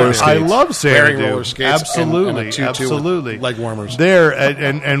for Xanadu. I love Xanadu. Wearing roller skates absolutely, and absolutely. Leg warmers. There,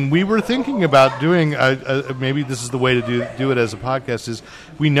 and we were thinking about doing, maybe this is the way to do it as a podcast, is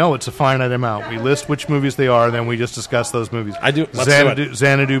we know it's a finite amount. We list which movies they are, and then we just discuss those movies. I do.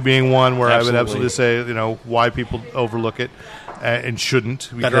 Xanadu being one where I would absolutely say, why people overlook it and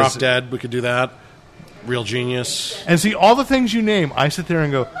shouldn't. Better Off Dead, we could do that. Real Genius. And see, all the things you name, I sit there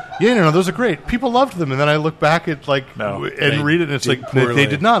and go, yeah, no, those are great. People loved them. And then I look back at, read it, and it's like, they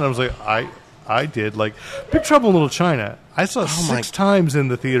did not. And I was like, I did. Like, Big Trouble in Little China, I saw 6 times in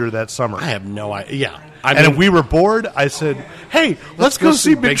the theater that summer. I have no idea. Yeah. And if we were bored, I said, hey, let's go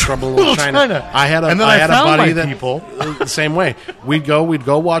see Big Trouble in Little China. I had a buddy that the same way. We'd go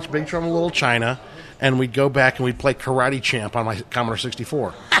watch Big Trouble in Little China, and we'd go back and we'd play Karate Champ on my Commodore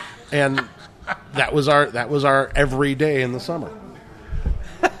 64. And that was our every day in the summer.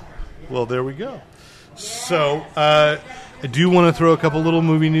 Well, there we go. So, I do want to throw a couple little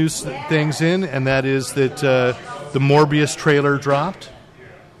movie news things in, and that is that the Morbius trailer dropped.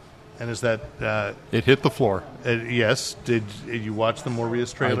 And is that... it hit the floor. Yes. Did you watch the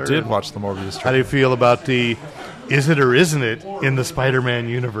Morbius trailer? I did watch the Morbius trailer. How do you feel about the is it or isn't it in the Spider-Man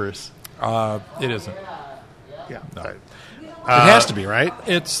universe? It isn't. Yeah. No. Right. It has to be, right?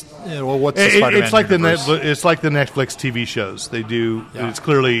 It's what's the Spider-Man it's like universe? It's like the Netflix TV shows. They do. Yeah. It's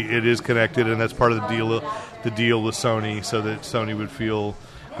clearly it is connected, and that's part of the deal with Sony, so that Sony would feel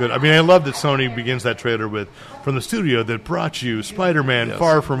good. I mean, I love that Sony begins that trailer with from the studio that brought you Spider-Man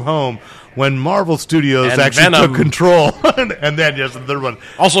Far From Home when Marvel Studios and actually Venom. took control, and then the third one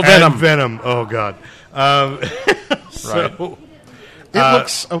also Venom. Oh God. Right. It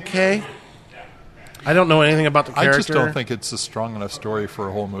looks okay. I don't know anything about the character. I just don't think it's a strong enough story for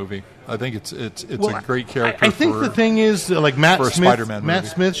a whole movie. I think it's a great character. I think the thing is, like Matt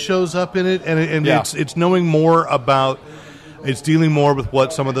Smith shows up in it, and it's knowing more about. It's dealing more with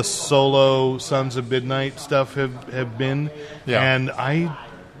what some of the Solo Sons of Midnight stuff have been, and I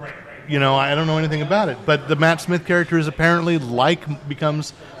don't know anything about it. But the Matt Smith character is apparently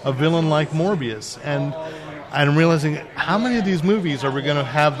becomes a villain like Morbius, and I'm realizing how many of these movies are we going to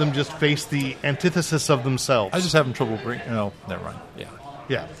have them just face the antithesis of themselves? I just having trouble bringing. No, never mind.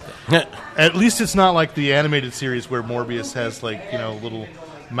 Yeah. At least it's not like the animated series where Morbius has little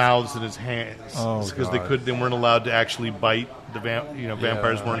mouths in his hands because they weren't allowed to actually bite. The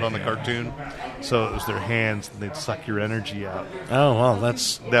vampires weren't on the cartoon, so it was their hands and they'd suck your energy out. Oh well,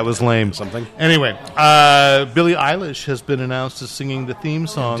 that was lame. Something. Anyway, Billie Eilish has been announced as singing the theme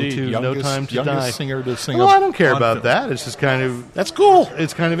song to "No Time to Die." Singer to sing. Well, I don't care about that. It's just kind of that's cool.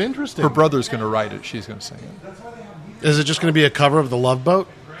 It's kind of interesting. Her brother's going to write it. She's going to sing it. Is it just going to be a cover of the Love Boat?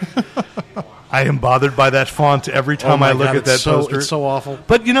 I am bothered by that font every time I look at that poster. It's so awful.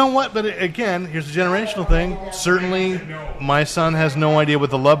 But you know what? But again, here's a generational thing. Certainly, my son has no idea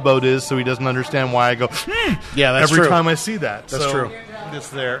what the Love Boat is, so he doesn't understand why I go, yeah, that's every true. time I see that. That's true. It's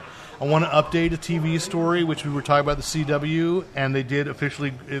there. I want to update a TV story, which we were talking about the CW, and they did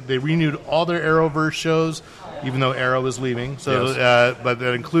officially, they renewed all their Arrowverse shows, even though Arrow is leaving. So, Yes. but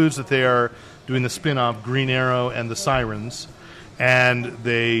that includes that they are doing the spin-off Green Arrow and the Sirens. And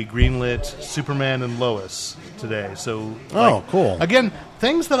they greenlit Superman and Lois today. So, cool. Again,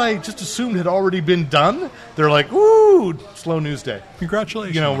 things that I just assumed had already been done. They're like, ooh, slow news day.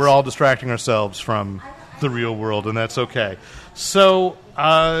 Congratulations. You know, we're all distracting ourselves from the real world, and that's okay. So,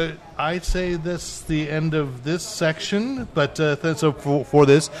 I'd say that's the end of this section. But so for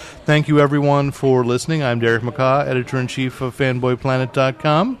this, thank you everyone for listening. I'm Derek McCaw, editor-in-chief of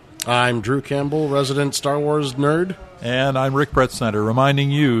FanboyPlanet.com. I'm Drew Campbell, resident Star Wars nerd. And I'm Rick Brett Snyder, reminding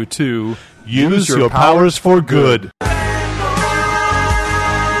you to use your powers for good.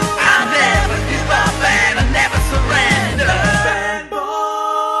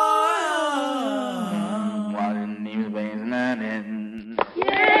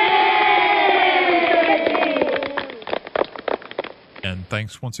 And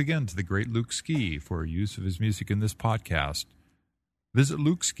thanks once again to the great Luke Ski for use of his music in this podcast. Visit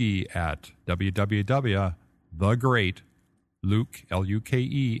Luke Ski at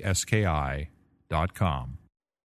www.thegreatlukeski.com.